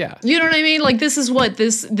poetic, yeah. You know what I mean? Like, this is what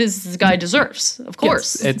this guy deserves, of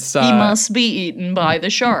course. Yes, he must be eaten by the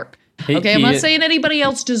shark. Okay, I'm not saying anybody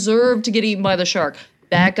else deserved to get eaten by the shark.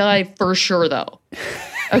 That guy for sure, though.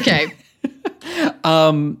 Okay.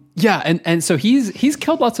 Yeah, and so he's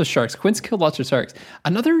killed lots of sharks. Quint's killed lots of sharks.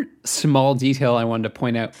 Another small detail I wanted to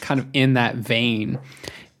point out, kind of in that vein,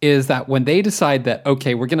 is that when they decide that,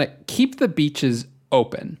 okay, we're going to keep the beaches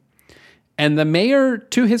open, and the mayor,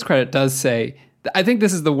 to his credit, does say, I think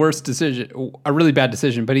this is the worst decision, a really bad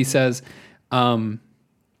decision, but he says, we're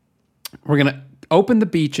going to open the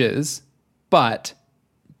beaches, but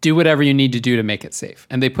do whatever you need to do to make it safe.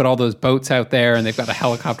 And they put all those boats out there, and they've got a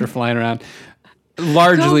helicopter flying around.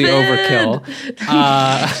 Largely overkill.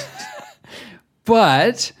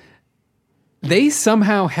 But they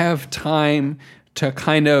somehow have time to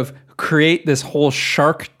kind of create this whole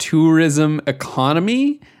shark tourism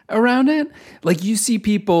economy around it. Like, you see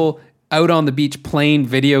people out on the beach playing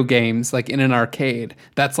video games, like in an arcade,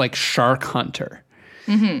 that's like Shark Hunter.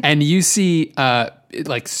 Mm-hmm. And you see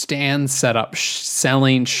like stands set up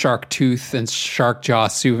selling shark tooth and shark jaw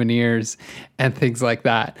souvenirs and things like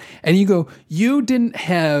that. And you go, you didn't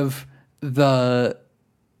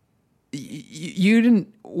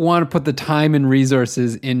want to put the time and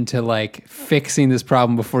resources into like fixing this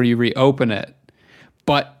problem before you reopen it.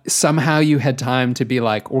 but somehow you had time to be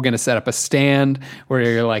like, we're going to set up a stand where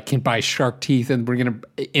you're like, can buy shark teeth and we're going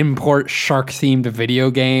to import shark themed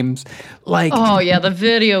video games. Like, oh yeah, the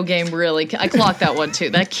video game really, I clocked that one too.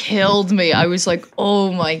 That killed me. I was like,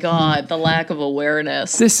 oh my God, the lack of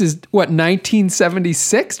awareness. This is what,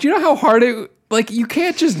 1976? Do you know how hard like, you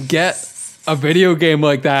can't just get a video game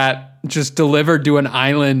like that just delivered to an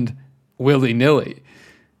island willy-nilly.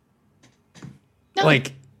 No.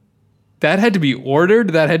 Like, that had to be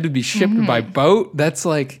ordered. That had to be shipped by boat. That's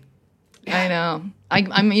like... I know.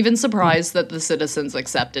 I'm even surprised that the citizens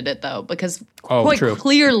accepted it, though, because quite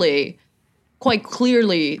clearly,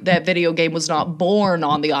 that video game was not born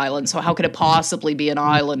on the island, so how could it possibly be an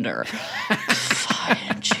islander?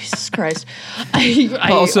 Jesus Christ.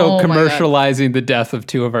 Also commercializing the death of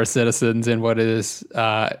two of our citizens in what is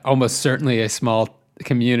almost certainly a small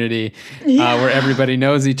community where everybody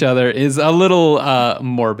knows each other is a little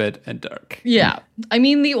morbid and dark. Yeah. I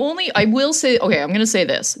mean, I will say, okay, I'm going to say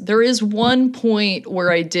this. There is one point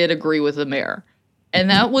where I did agree with the mayor. And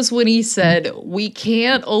that was when he said, we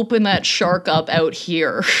can't open that shark up out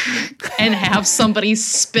here and have somebody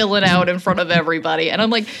spill it out in front of everybody. And I'm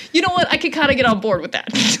like, you know what? I could kind of get on board with that.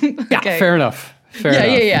 Okay. Yeah, fair enough.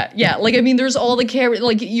 Yeah. Like, I mean, there's all the camera,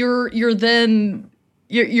 like you're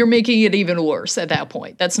making it even worse at that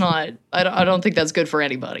point. That's not, I don't think that's good for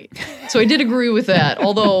anybody. So I did agree with that.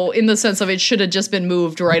 Although in the sense of it should have just been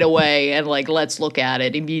moved right away and like, let's look at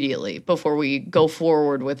it immediately before we go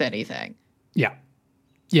forward with anything. Yeah.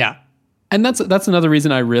 Yeah. And that's another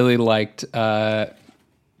reason I really liked Hooper,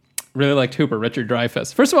 Richard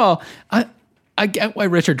Dreyfuss. First of all, I get why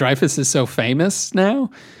Richard Dreyfuss is so famous now,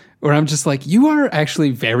 where I'm just like, you are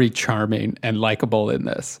actually very charming and likable in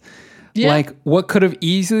this. Yeah. Like, what could have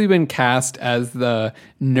easily been cast as the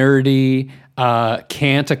nerdy,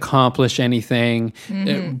 can't accomplish anything,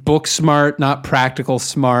 book smart, not practical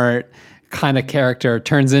smart kind of character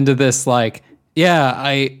turns into this, like, yeah,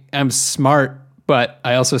 I am smart, but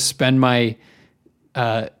I also spend my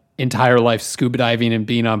entire life scuba diving and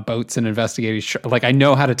being on boats and investigating. Like, I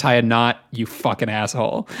know how to tie a knot, you fucking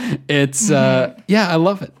asshole. It's, yeah, I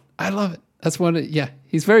love it. That's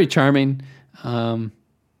he's very charming.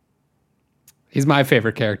 He's my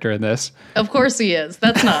favorite character in this. Of course he is.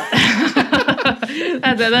 That's not.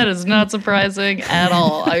 that is not surprising at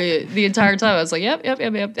all. The entire time I was like, yep.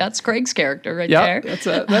 That's Craig's character right there.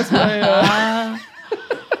 That's my...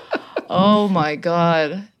 Oh my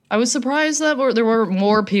God. I was surprised that there were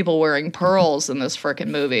more people wearing pearls in this frickin'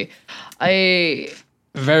 movie.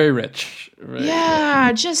 Very rich.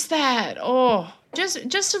 Yeah, just that. Oh, just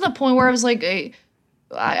to the point where I was like...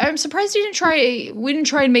 I'm surprised we didn't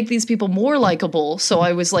try and make these people more likable. So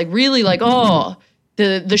I was like, really like, oh,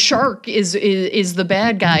 the shark is the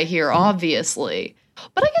bad guy here, obviously.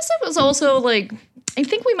 But I guess it was also like, I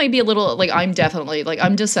think we might be a little, like, I'm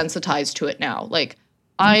desensitized to it now. Like,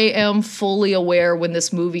 I am fully aware when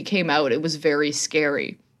this movie came out, it was very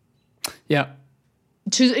scary. Yeah.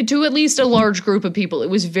 To at least a large group of people, it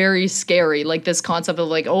was very scary. Like this concept of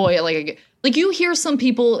like, oh, like you hear some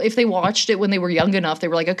people, if they watched it when they were young enough, they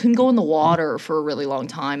were like, I couldn't go in the water for a really long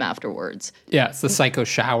time afterwards. Yeah, it's the psycho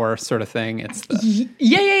shower sort of thing. It's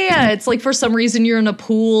yeah. It's like for some reason you're in a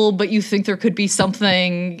pool, but you think there could be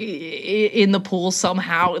something in the pool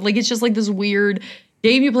somehow. Like it's just like this weird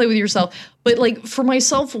game you play with yourself. But like for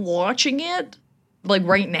myself watching it, like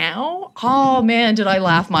right now, oh man, did I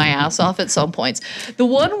laugh my ass off at some points. The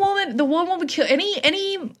one woman kill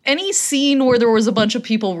any scene where there was a bunch of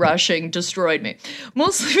people rushing destroyed me.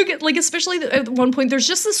 Mostly like especially at one point there's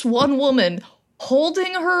just this one woman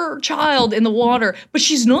holding her child in the water, but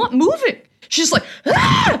she's not moving. She's just like,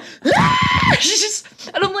 ah! She's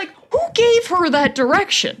just, and I'm like, who gave her that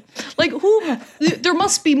direction? Like, there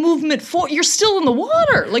must be movement you're still in the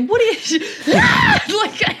water. Like, what do you,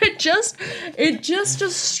 like, it just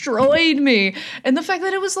destroyed me. And the fact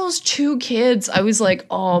that it was those two kids, I was like,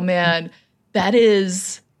 oh man,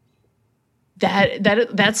 that's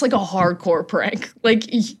like a hardcore prank. Like,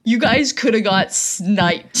 you guys could have got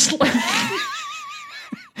sniped. Like,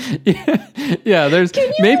 yeah, there's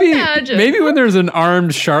maybe when there's an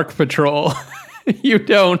armed shark patrol, you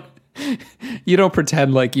don't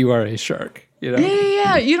pretend like you are a shark, you know?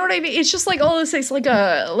 Yeah, you know what I mean? It's just like all this things like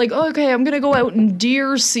okay, I'm gonna go out in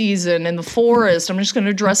deer season in the forest. I'm just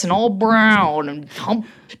gonna dress in all brown and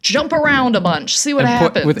jump around a bunch, see what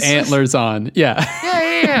happens. With antlers on. Yeah.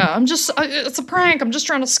 Yeah. It's a prank. I'm just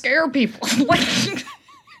trying to scare people. Like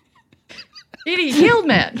he killed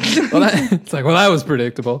man. It's like, well, that was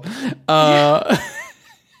predictable. Yeah,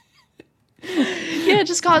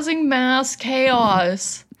 just causing mass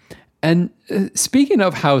chaos. And speaking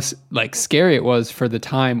of how like scary it was for the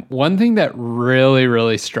time, one thing that really,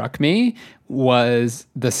 really struck me was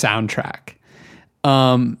the soundtrack.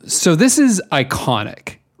 So this is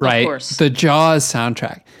iconic, right? Of course. The Jaws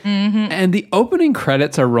soundtrack. And the opening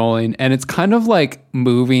credits are rolling, and it's kind of like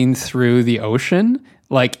moving through the ocean,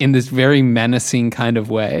 like in this very menacing kind of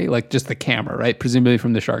way, like just the camera, right? Presumably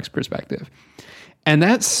from the shark's perspective. And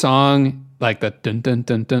that song, like the dun dun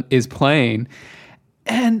dun dun, is playing.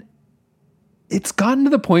 And it's gotten to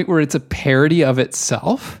the point where it's a parody of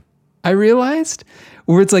itself, I realized.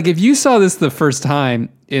 Where it's like, if you saw this the first time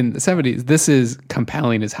in the 70s, this is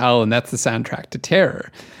compelling as hell, and that's the soundtrack to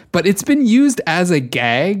Terror. But it's been used as a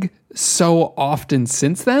gag so often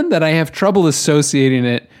since then that I have trouble associating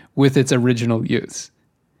it with its original use.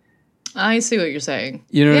 I see what you're saying.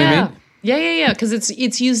 You know what I mean? Yeah. Because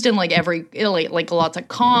it's used in like like lots of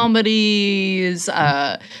comedies,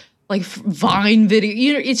 like Vine video.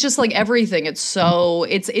 You know, it's just like everything. It's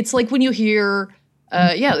like when you hear.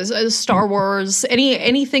 Star Wars,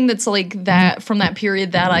 anything that's like that from that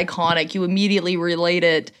period, that iconic, you immediately relate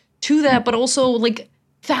it to that, but also like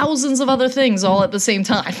thousands of other things all at the same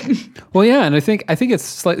time. Well, yeah, and I think it's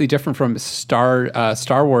slightly different from Star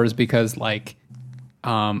Wars because like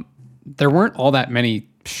there weren't all that many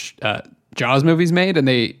Jaws movies made,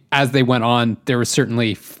 and as they went on, they were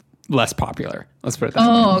certainly less popular. Let's put it that way.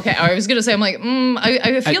 Oh, okay. I was gonna say, I'm like,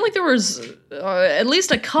 I feel like there was at least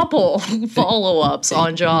a couple follow-ups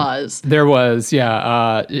on Jaws. There was,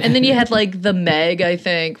 yeah. And then you had like the Meg, I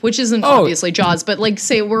think, which isn't obviously Jaws, but like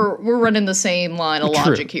say we're running the same line of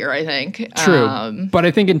logic here, I think. True. But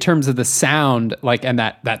I think in terms of the sound, like, and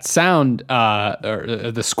that sound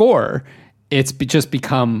or the score, it's just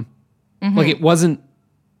become like it wasn't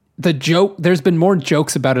the joke. There's been more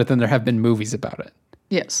jokes about it than there have been movies about it.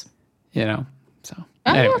 Yes. You know, so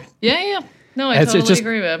anyway. Yeah. No, I totally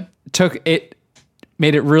agree, man.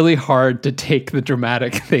 Made it really hard to take the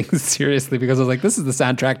dramatic things seriously because I was like, this is the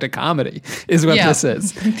soundtrack to comedy, is what this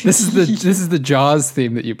is. This is the Jaws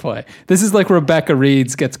theme that you play. This is like Rebecca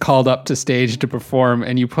Reeds gets called up to stage to perform,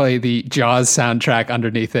 and you play the Jaws soundtrack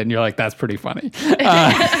underneath it, and you're like, that's pretty funny.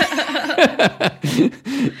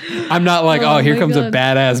 I'm not like, here comes a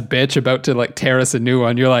badass bitch about to like tear us a new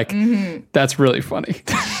one. You're like, that's really funny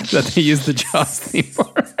that they use the Jaws theme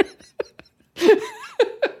for it.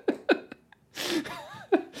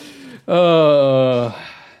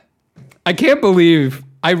 I can't believe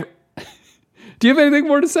do you have anything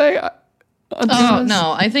more to say?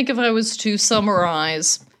 No, I think if I was to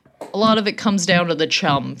summarize, a lot of it comes down to the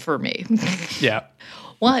chum for me. Yeah.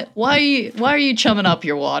 Why are you chumming up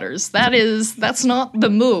your waters? That's not the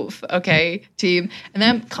move, okay, team?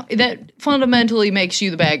 And that fundamentally makes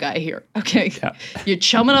you the bad guy here, okay? Yeah. You're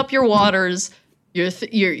chumming up your waters. You're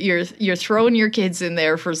throwing your kids in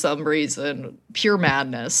there for some reason. Pure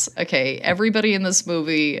madness, okay? Everybody in this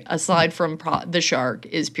movie, aside from the shark,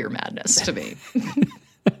 is pure madness to me.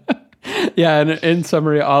 Yeah, and in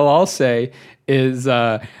summary, all I'll say is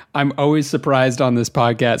I'm always surprised on this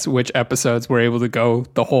podcast which episodes we're able to go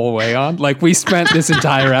the whole way on. Like, we spent this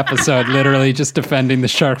entire episode literally just defending the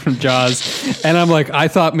shark from Jaws, and I'm like, I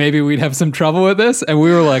thought maybe we'd have some trouble with this, and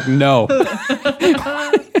we were like, no.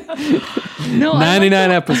 No,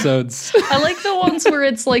 99 episodes. I like the ones where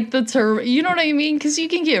it's like the term, you know what I mean? Because you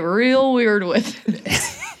can get real weird with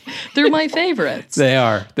it. They're my favorites. They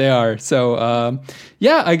are. So,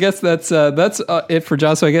 yeah, I guess that's it for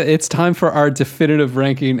Jaws. So I guess it's time for our definitive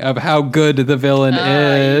ranking of how good the villain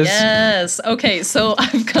is. Yes. Okay, so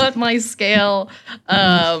I've got my scale.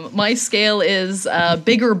 My scale is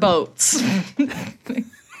bigger boats.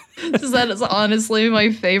 That is honestly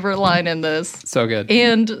my favorite line in this. So good.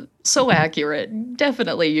 And so accurate.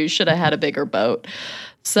 Definitely you should have had a bigger boat.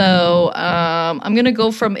 So I'm going to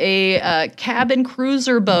go from a cabin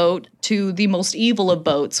cruiser boat to the most evil of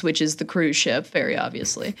boats, which is the cruise ship, very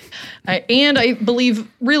obviously. And I believe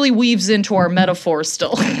really weaves into our metaphor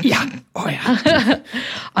still. Yeah. Oh, yeah.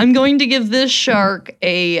 I'm going to give this shark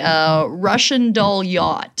a Russian doll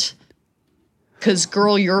yacht. Because,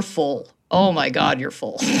 girl, you're full. Oh, my God, you're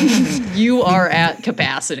full. You are at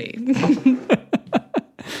capacity.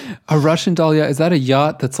 A Russian doll yacht? Is that a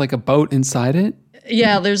yacht that's like a boat inside it?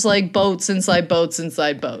 Yeah, there's like boats inside boats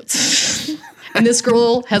inside boats. And this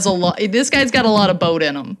girl has this guy's got a lot of boat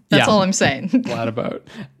in him. That's all I'm saying. A lot of boat.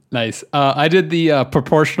 Nice. I did the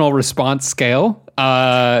proportional response scale.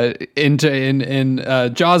 In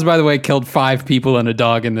Jaws, by the way, killed 5 people and a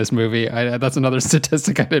dog in this movie. That's another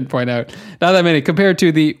statistic I didn't point out. Not that many compared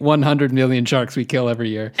to the 100 million sharks we kill every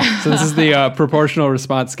year. So this is the proportional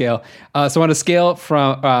response scale. So on a scale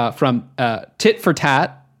from tit for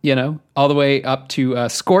tat, all the way up to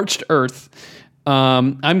Scorched Earth.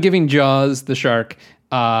 I'm giving Jaws the shark.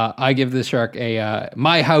 I give the shark a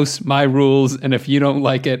my house, my rules, and if you don't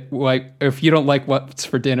like it, if you don't like what's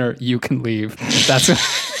for dinner, you can leave. That's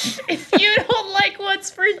if you don't like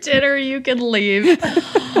what's for dinner, you can leave.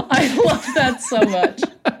 I love that so much.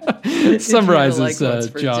 Summarizes Jaws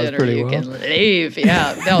dinner, pretty well. You can leave.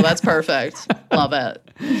 Yeah, no, that's perfect. Love it.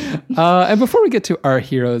 And before we get to our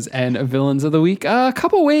heroes and villains of the week, a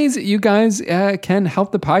couple ways you guys can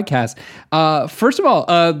help the podcast. First of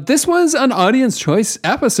all, this was an audience choice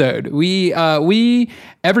episode. We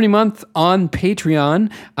every month on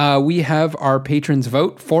Patreon, we have our patrons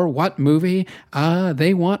vote for what movie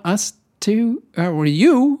they want us to, or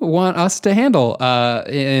you want us to handle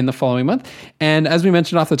in the following month. And as we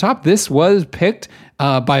mentioned off the top, this was picked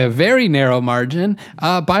by a very narrow margin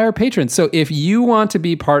by our patrons. So if you want to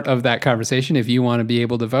be part of that conversation, if you want to be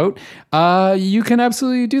able to vote, you can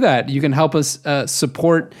absolutely do that. You can help us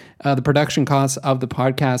support the production costs of the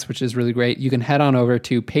podcast, which is really great. You can head on over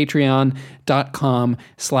to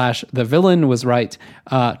patreon.com/thevillainwasright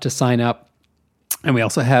to sign up. And we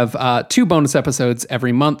also have 2 bonus episodes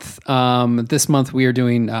every month. This month we are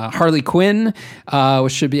doing Harley Quinn,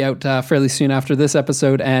 which should be out fairly soon after this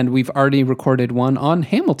episode. And we've already recorded one on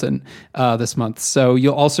Hamilton this month. So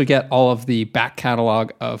you'll also get all of the back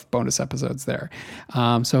catalog of bonus episodes there.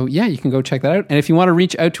 So yeah, you can go check that out. And if you want to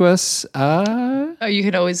reach out to us... you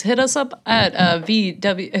can always hit us up at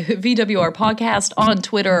VWR Podcast on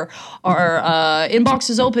Twitter. Our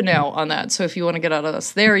inbox is open now on that. So if you want to get at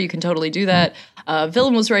us there, you can totally do that.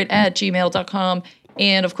 villainwasright@gmail.com.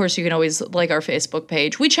 And of course, you can always like our Facebook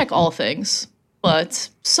page. We check all things, but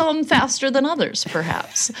some faster than others,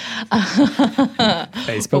 perhaps.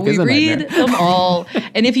 Facebook but we is a read nightmare. them all.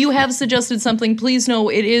 And if you have suggested something, please know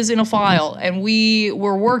it is in a file, and we're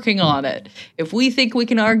working on it. If we think we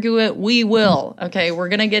can argue it, we will. Okay, we're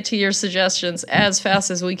going to get to your suggestions as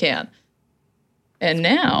fast as we can. And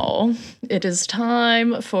now it is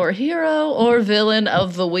time for hero or villain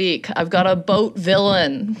of the week. I've got a boat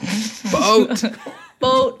villain.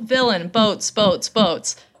 Boat villain. Boats.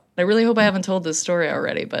 I really hope I haven't told this story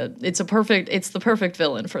already, but it's the perfect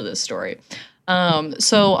villain for this story.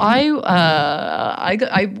 So I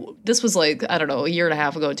this was like, I don't know, a year and a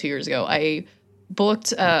half ago, 2 years ago, I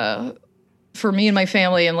booked, for me and my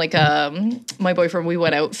family and like my boyfriend, we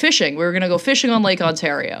went out fishing. We were gonna go fishing on Lake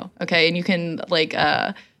Ontario. Okay, and you can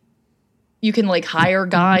hire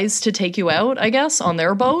guys to take you out, I guess, on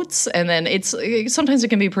their boats, and then sometimes it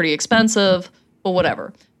can be pretty expensive, but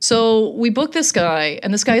whatever. So we booked this guy,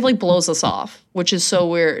 and this guy like blows us off, which is so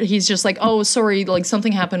weird. He's just like, "Oh, sorry, like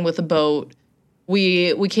something happened with the boat.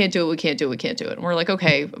 We can't do it. And we're like,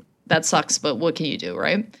 "Okay, that sucks, but what can you do,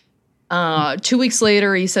 right?" 2 weeks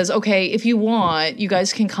later, he says, "Okay, if you want, you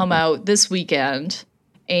guys can come out this weekend,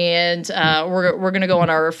 and we're gonna go on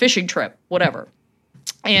our fishing trip, whatever.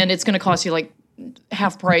 And it's gonna cost you like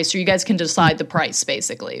half price, or you guys can decide the price,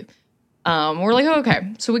 basically." We're like, oh, "Okay."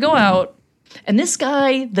 So we go out, and this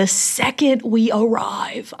guy, the second we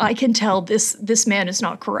arrive, I can tell this man is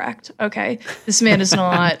not correct. Okay, this man is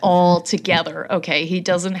not all together. Okay, he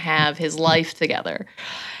doesn't have his life together,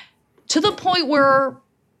 to the point where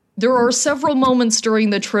there are several moments during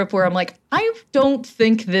the trip where I'm like, "I don't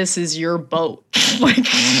think this is your boat."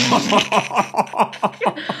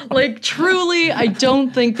 like truly, I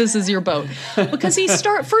don't think this is your boat. Because he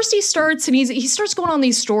starts going on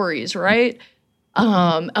these stories, right?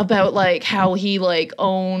 About like how he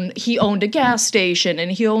owned a gas station,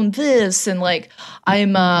 and he owned this, and like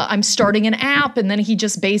I'm starting an app, and then he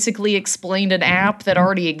just basically explained an app that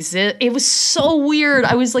already exists. It was so weird.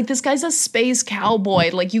 I was like, this guy's a space cowboy.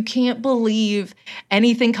 Like, you can't believe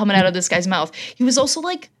anything coming out of this guy's mouth. He was also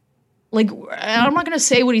like I'm not gonna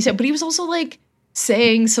say what he said, but he was also like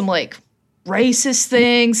saying some like racist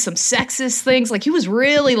things, some sexist things. Like, he was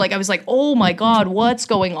really like, I was like, oh my God, what's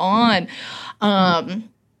going on?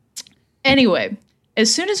 Anyway,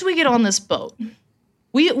 as soon as we get on this boat,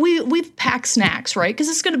 we've packed snacks, right? Because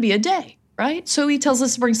it's going to be a day, right? So he tells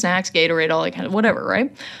us to bring snacks, Gatorade, all that kind of whatever,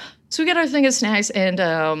 right? So we get our thing of snacks, and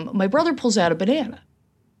my brother pulls out a banana,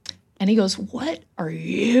 and he goes, "What are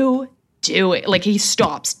you doing?" Like, he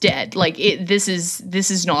stops dead. Like, this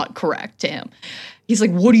is not correct to him. He's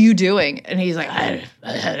like, "What are you doing?" And he's like, I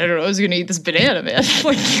don't know. I was going to eat this banana, man.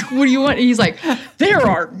 Like, what do you want? And he's like, "There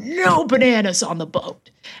are no bananas on the boat."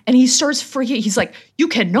 And he starts freaking. He's like, "You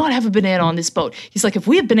cannot have a banana on this boat." He's like, "If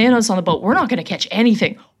we have bananas on the boat, we're not going to catch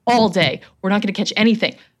anything all day. We're not going to catch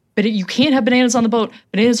anything. But you can't have bananas on the boat.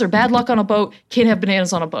 Bananas are bad luck on a boat. Can't have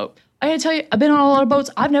bananas on a boat." I gotta tell you, I've been on a lot of boats.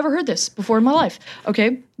 I've never heard this before in my life.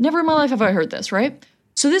 Okay? Never in my life have I heard this, right?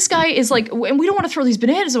 So this guy is like, and we don't want to throw these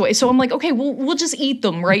bananas away. So I'm like, okay, we'll just eat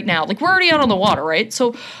them right now. Like, we're already out on the water, right?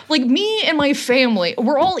 So like me and my family,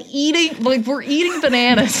 we're all eating, like we're eating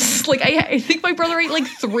bananas. Like I think my brother ate like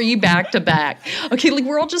 3 back to back. Okay, like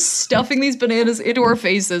we're all just stuffing these bananas into our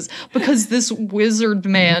faces because this wizard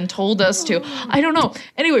man told us to. I don't know.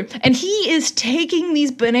 Anyway, and he is taking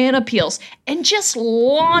these banana peels and just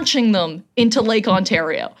launching them into Lake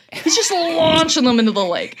Ontario. He's just launching them into the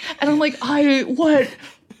lake. And I'm like, what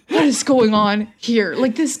is going on here?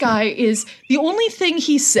 Like, this guy is, the only thing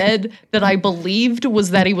he said that I believed was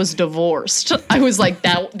that he was divorced. I was like,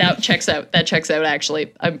 that checks out. That checks out,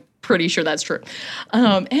 actually. I'm pretty sure that's true.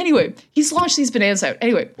 Anyway, he's launched these bananas out.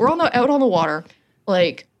 Anyway, we're out on the water.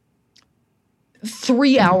 Like,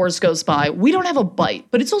 3 hours goes by. We don't have a bite,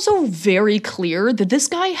 but it's also very clear that this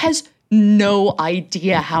guy has no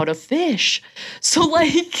idea how to fish. So,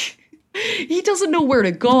 like, he doesn't know where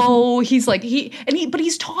to go. He's like, but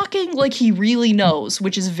he's talking like he really knows,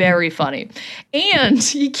 which is very funny. And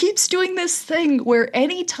he keeps doing this thing where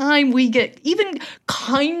anytime we get even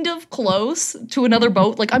kind of close to another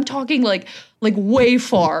boat, like I'm talking like way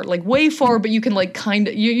far, but you can like kind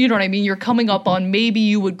of, you know what I mean? You're coming up on, maybe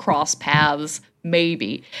you would cross paths,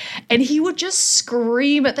 maybe. And he would just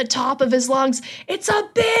scream at the top of his lungs, "It's a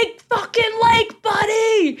big fucking lake,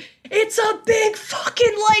 buddy! It's a big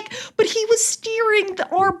fucking lake!" But he was steering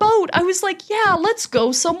our boat. I was like, yeah, let's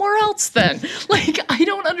go somewhere else then. Like, I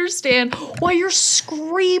don't understand why you're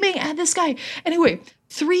screaming at this guy. Anyway,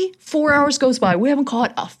 3-4 hours goes by. We haven't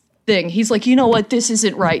caught a thing. He's like, you know what? This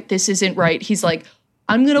isn't right. This isn't right. He's like,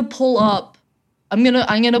 I'm gonna pull up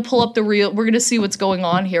the reel. We're gonna see what's going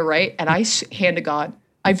on here, right? And I hand to God,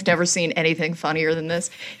 I've never seen anything funnier than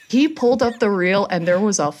this. He pulled up the reel and there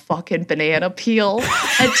was a fucking banana peel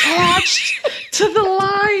attached to the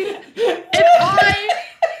line. And I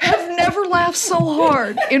have never laughed so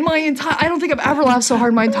hard in my I don't think I've ever laughed so hard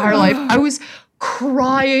in my entire life. I was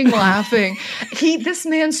crying laughing. This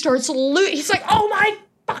man starts he's like, oh my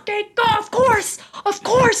fucking God, of course,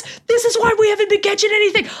 this is why we haven't been catching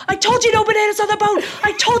anything. I told you no bananas on the boat.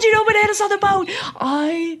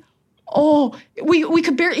 We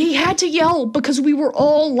could barely, he had to yell because we were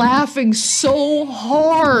all laughing so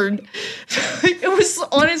hard. It was,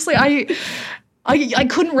 honestly, I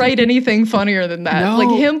couldn't write anything funnier than that. No.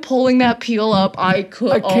 Like him pulling that peel up, I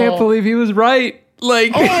can't believe he was right.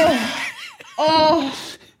 Like,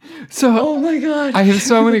 So, oh my God. I have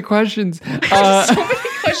so many questions.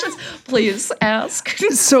 Questions, please ask.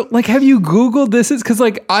 So, like, have you Googled this? Because,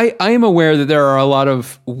 like, I am aware that there are a lot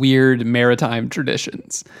of weird maritime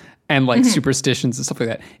traditions and, like, superstitions and stuff like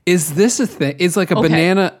that. Is this a thing? Is, like, a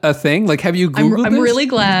banana a thing? Like, have you Googled I'm this? really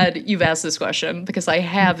glad you've asked this question because I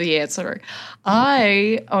have the answer.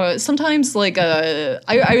 I sometimes, like,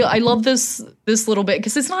 I love this little bit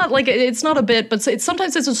because it's not a bit, but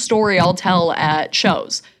sometimes it's a story I'll tell at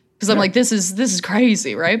shows. Because I'm like, this is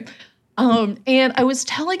crazy, right? And I was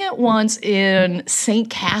telling it once in St.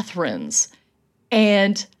 Catharines,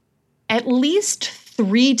 and at least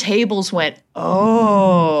 3 tables went,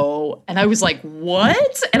 oh. And I was like,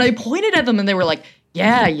 what? And I pointed at them, and they were like,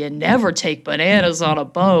 yeah, you never take bananas on a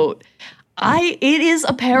boat. It is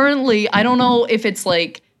apparently, I don't know if it's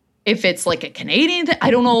like a Canadian thing.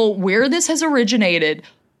 I don't know where this has originated,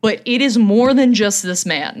 but it is more than just this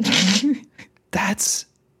man. That's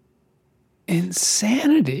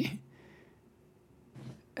insanity.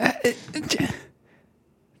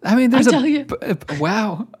 I mean, there's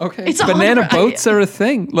wow. Okay, it's banana boats are a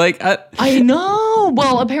thing. Like, I know.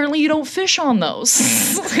 Well, apparently you don't fish on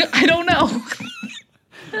those. I don't know.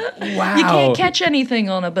 Wow. You can't catch anything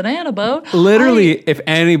on a banana boat. Literally, if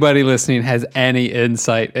anybody listening has any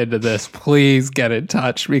insight into this, please get in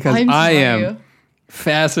touch because I am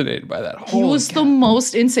fascinated by that. He was the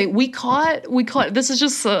most insane. We caught this is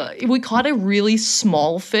just we caught a really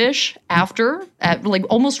small fish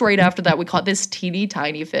almost right after that. We caught this teeny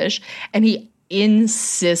tiny fish, and he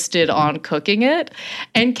insisted on cooking it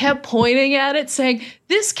and kept pointing at it saying,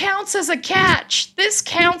 "This counts as a catch. This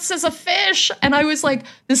counts as a fish." And I was like,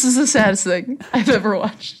 this is the saddest thing I've ever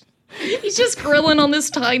watched. He's just grilling on this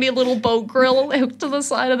tiny little boat grill hooked to the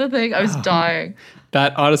side of the thing. I was dying.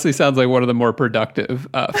 That honestly sounds like one of the more productive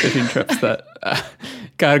fishing trips that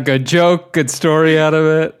got a good joke, good story out of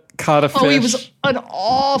it. Caught a fish. Oh, he was an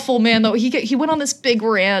awful man, though. He went on this big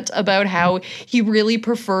rant about how he really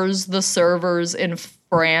prefers the servers in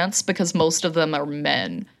France because most of them are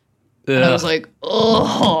men. Ugh. And I was like,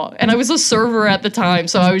 oh. And I was a server at the time,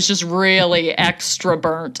 so I was just really extra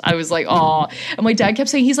burnt. I was like, oh. And my dad kept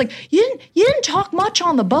saying, he's like, you didn't talk much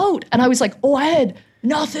on the boat. And I was like, oh, I had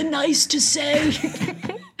nothing nice to say.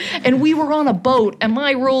 And we were on a boat, and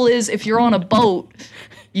my rule is if you're on a boat,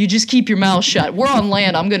 you just keep your mouth shut. We're on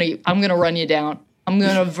land. I'm gonna run you down. I'm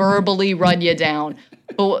gonna verbally run you down.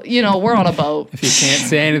 But we're on a boat. If you can't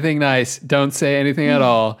say anything nice, don't say anything at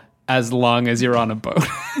all, as long as you're on a boat.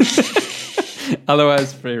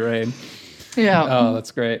 Otherwise, free reign. Yeah. Oh,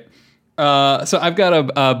 that's great. So I've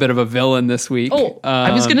got a bit of a villain this week. Oh,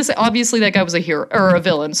 I was gonna say obviously that guy was a hero or a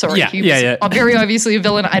villain. Sorry, Yeah, he was very obviously a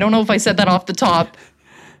villain. I don't know if I said that off the top.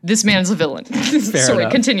 This man's a villain. Sorry,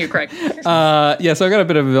 enough. continue, Craig. So I got a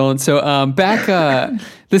bit of a villain. So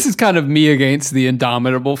this is kind of me against the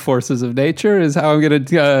indomitable forces of nature is how I'm going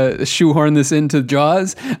to shoehorn this into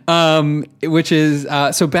Jaws, which is,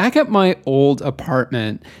 so back at my old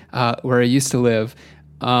apartment where I used to live,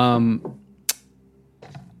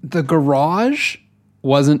 the garage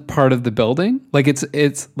wasn't part of the building. Like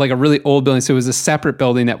it's like a really old building. So it was a separate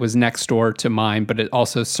building that was next door to mine, but it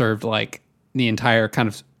also served like the entire kind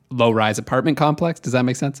of low-rise apartment complex. Does that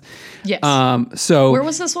make sense? Yes. So where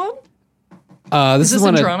was this one? This is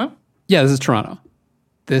one in Toronto? Yeah, this is Toronto.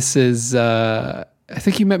 This is, I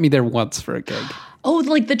think you met me there once for a gig. Oh,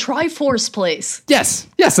 like the Triforce place. Yes,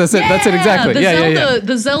 that's it. That's it exactly.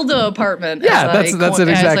 The Zelda apartment. Yeah, that's it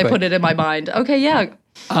exactly. As I put it in my mind. Okay, yeah.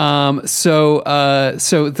 So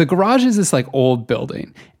the garage is this like old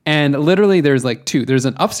building, and literally there's like two. There's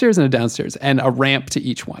an upstairs and a downstairs, and a ramp to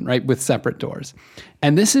each one, right, with separate doors.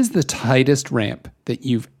 And this is the tightest ramp that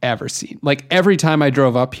you've ever seen. Like every time I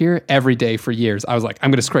drove up here, every day for years, I was like, I'm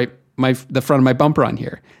going to scrape the front of my bumper on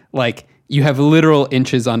here. Like you have literal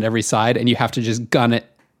inches on every side, and you have to just gun it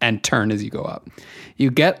and turn as you go up. You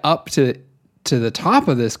get up to the top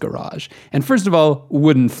of this garage, and first of all,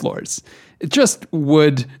 wooden floors. It's just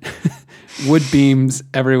wood beams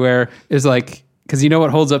everywhere. Is like, because you know what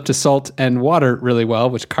holds up to salt and water really well,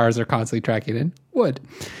 which cars are constantly tracking in? Wood.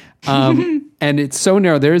 And it's so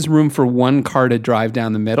narrow. There is room for one car to drive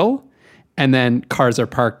down the middle, and then cars are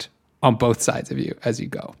parked on both sides of you as you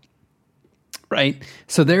go. Right?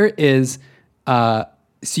 So there is, so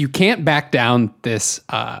you can't back down this,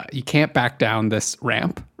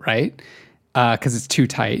 ramp, right? Because it's too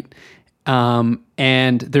tight.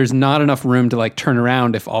 And there's not enough room to like turn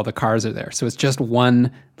around if all the cars are there. So it's just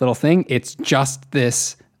one little thing. It's just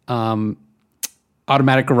this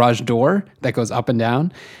automatic garage door that goes up and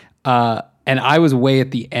down. And I was way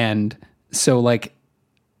at the end. So like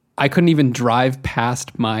I couldn't even drive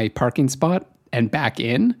past my parking spot and back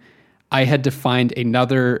in. I had to find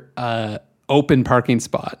another open parking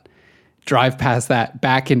spot, drive past that,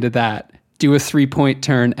 back into that, do a 3-point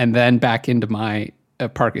turn, and then back into my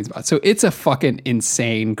parking spot. So it's a fucking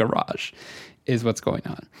insane garage is what's going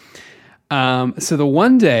on. So the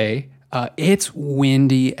one day, it's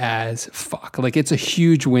windy as fuck. Like it's a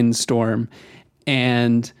huge windstorm,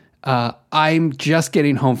 and I'm just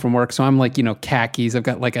getting home from work. So I'm like, khakis. I've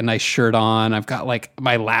got like a nice shirt on. I've got like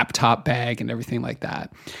my laptop bag and everything like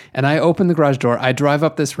that. And I open the garage door. I drive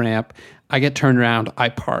up this ramp. I get turned around. I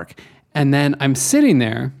park. And then I'm sitting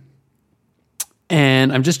there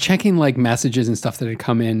and I'm just checking like messages and stuff that had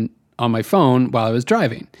come in on my phone while I was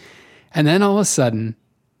driving. And then all of a sudden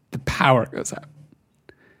the power goes out.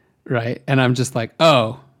 Right. And I'm just like,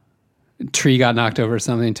 oh, a tree got knocked over or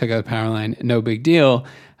something, took out the power line. No big deal.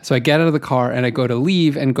 So I get out of the car and I go to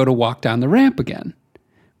leave and go to walk down the ramp again.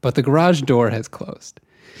 But the garage door has closed.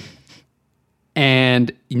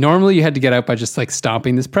 And normally you had to get out by just like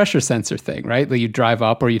stomping this pressure sensor thing, right? Like you'd drive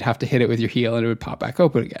up or you'd have to hit it with your heel and it would pop back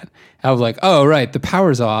open again. I was like, oh, right, the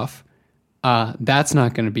power's off. That's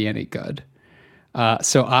not going to be any good.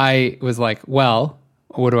 So I was like, well,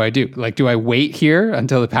 what do I do? Like, do I wait here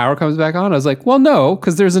until the power comes back on? I was like, well, no,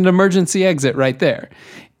 because there's an emergency exit right there.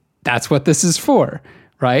 That's what this is for,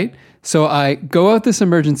 right? So I go out this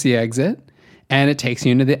emergency exit and it takes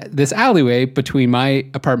you into this alleyway between my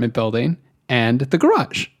apartment building and the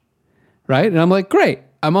garage, right? And I'm like, great,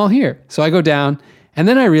 I'm all here. So I go down and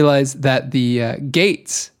then I realize that the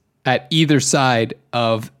gates at either side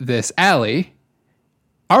of this alley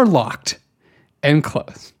are locked and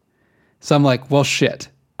closed. So I'm like, well, shit,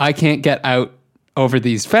 I can't get out over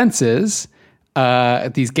these fences.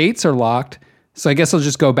 These gates are locked. So I guess I'll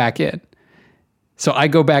just go back in. So I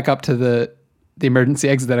go back up to the emergency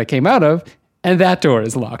exit that I came out of, and that door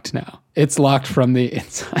is locked now. It's locked from the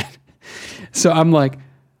inside. So I'm like,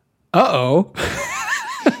 uh-oh.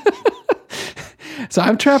 So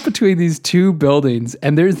I'm trapped between these two buildings,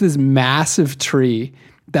 and there's this massive tree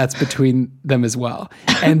that's between them as well.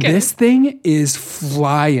 And this thing is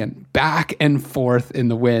flying back and forth in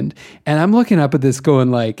the wind. And I'm looking up at this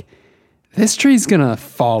going like, this tree's going to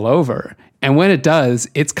fall over. And when it does,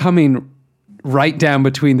 it's coming right down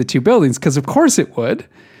between the two buildings, because of course it would,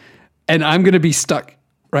 and I'm going to be stuck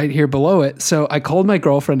right here below it. So I called my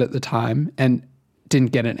girlfriend at the time and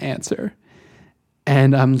didn't get an answer.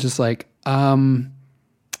 And I'm just like,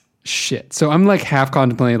 shit. So I'm like half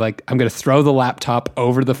contemplating, like, I'm going to throw the laptop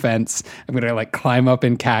over the fence. I'm going to like climb up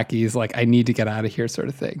in khakis. Like, I need to get out of here sort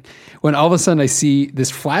of thing. When all of a sudden I see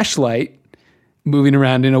this flashlight moving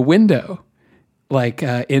around in a window, like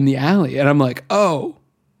in the alley. And I'm like, oh,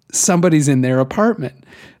 somebody's in their apartment.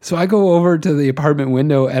 So I go over to the apartment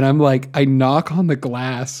window and I'm like, I knock on the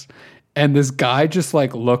glass and this guy just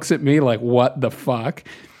like looks at me like, what the fuck?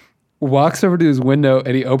 Walks over to his window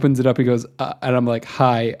and he opens it up. He goes, and I'm like,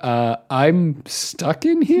 hi, I'm stuck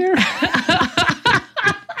in here. I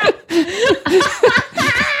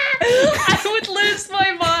would lose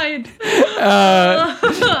my mind.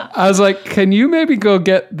 I was like, can you maybe go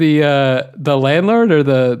get the landlord or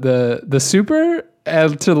the super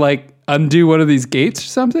and to like undo one of these gates or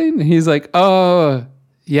something? And he's like, oh,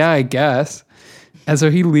 yeah, I guess. And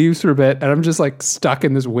so he leaves for a bit, and I'm just like stuck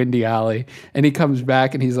in this windy alley. And he comes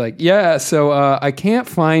back, and he's like, "Yeah, so I can't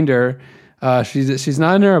find her. She's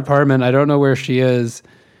not in her apartment. I don't know where she is.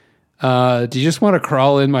 Do you just want to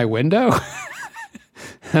crawl in my window?"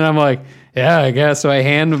 And I'm like, "Yeah, I guess." So I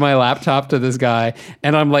hand my laptop to this guy,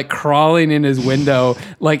 and I'm like crawling in his window,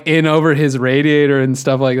 like in over his radiator and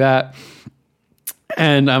stuff like that.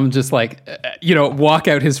 And I'm just like, walk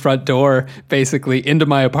out his front door, basically into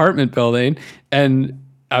my apartment building. And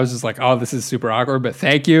I was just like, oh, this is super awkward, but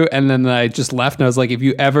thank you. And then I just left and I was like, if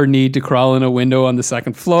you ever need to crawl in a window on the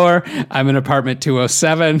second floor, I'm in apartment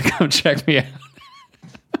 207. Come check me out.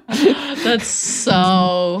 That's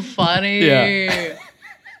so funny. Yeah.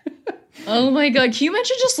 Oh my God. Can you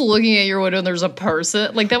imagine just looking at your window and there's a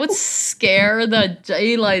person? Like, that would scare the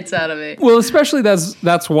daylights out of me. Well, especially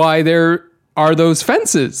that's why there are those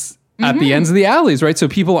fences at the ends of the alleys, right? So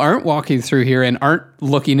people aren't walking through here and aren't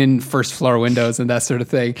looking in first floor windows and that sort of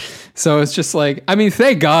thing. So it's just like, I mean,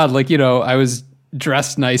 thank God, like, I was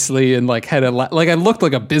dressed nicely and like had like I looked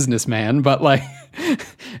like a businessman, but like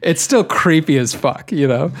it's still creepy as fuck,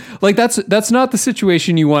 Like that's not the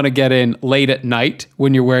situation you want to get in late at night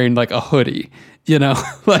when you're wearing like a hoodie,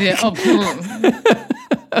 Like, Yeah.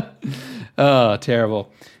 oh,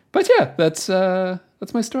 terrible. But yeah, that's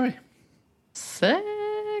my story. Sick.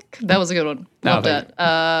 That was a good one. Love that.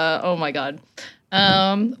 Oh my God.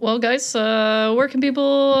 Well, guys, where can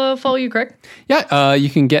people follow you, Craig? Yeah, you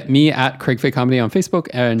can get me at Craig Fay Comedy on Facebook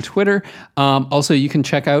and Twitter. Also, you can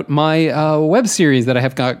check out my web series that I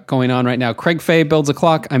have got going on right now. Craig Fay Builds a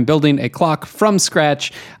Clock. I'm building a clock from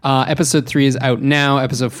scratch. Episode 3 is out now.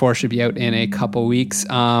 Episode 4 should be out in a couple weeks.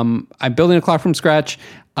 I'm building a clock from scratch.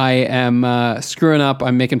 I am screwing up.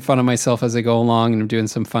 I'm making fun of myself as I go along, and I'm doing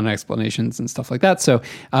some fun explanations and stuff like that. So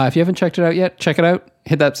if you haven't checked it out yet, check it out.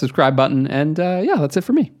 Hit that subscribe button. And yeah, that's it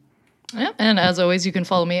for me. Yeah, and as always, you can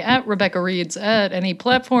follow me at Rebecca Reads at any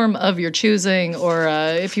platform of your choosing, or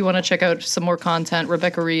if you want to check out some more content,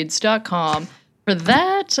 RebeccaReads.com. For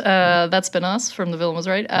that, that's been us from The Villain Was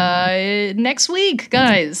Right. Next week,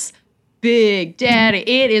 guys, Big Daddy,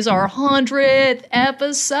 it is our 100th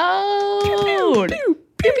episode. Pew, pew, pew.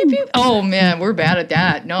 Pew, pew, pew. Oh man, we're bad at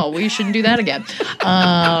that. No, we shouldn't do that again.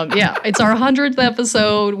 Yeah, it's our 100th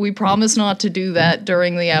episode. We promise not to do that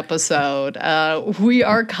during the episode. We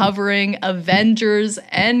are covering Avengers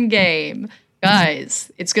Endgame.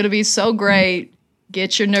 Guys, it's going to be so great.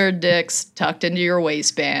 Get your nerd dicks tucked into your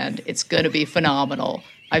waistband. It's going to be phenomenal.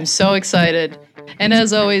 I'm so excited. And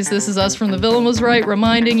as always, this is us from The Villain Was Right,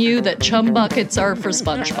 reminding you that chum buckets are for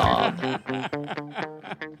SpongeBob.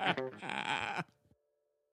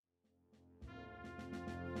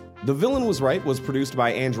 The Villain Was Right was produced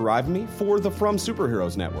by Andrew Ivamy for the From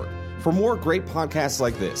Superheroes Network. For more great podcasts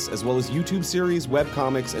like this, as well as YouTube series,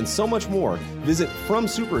 webcomics, and so much more, visit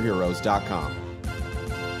FromSuperheroes.com.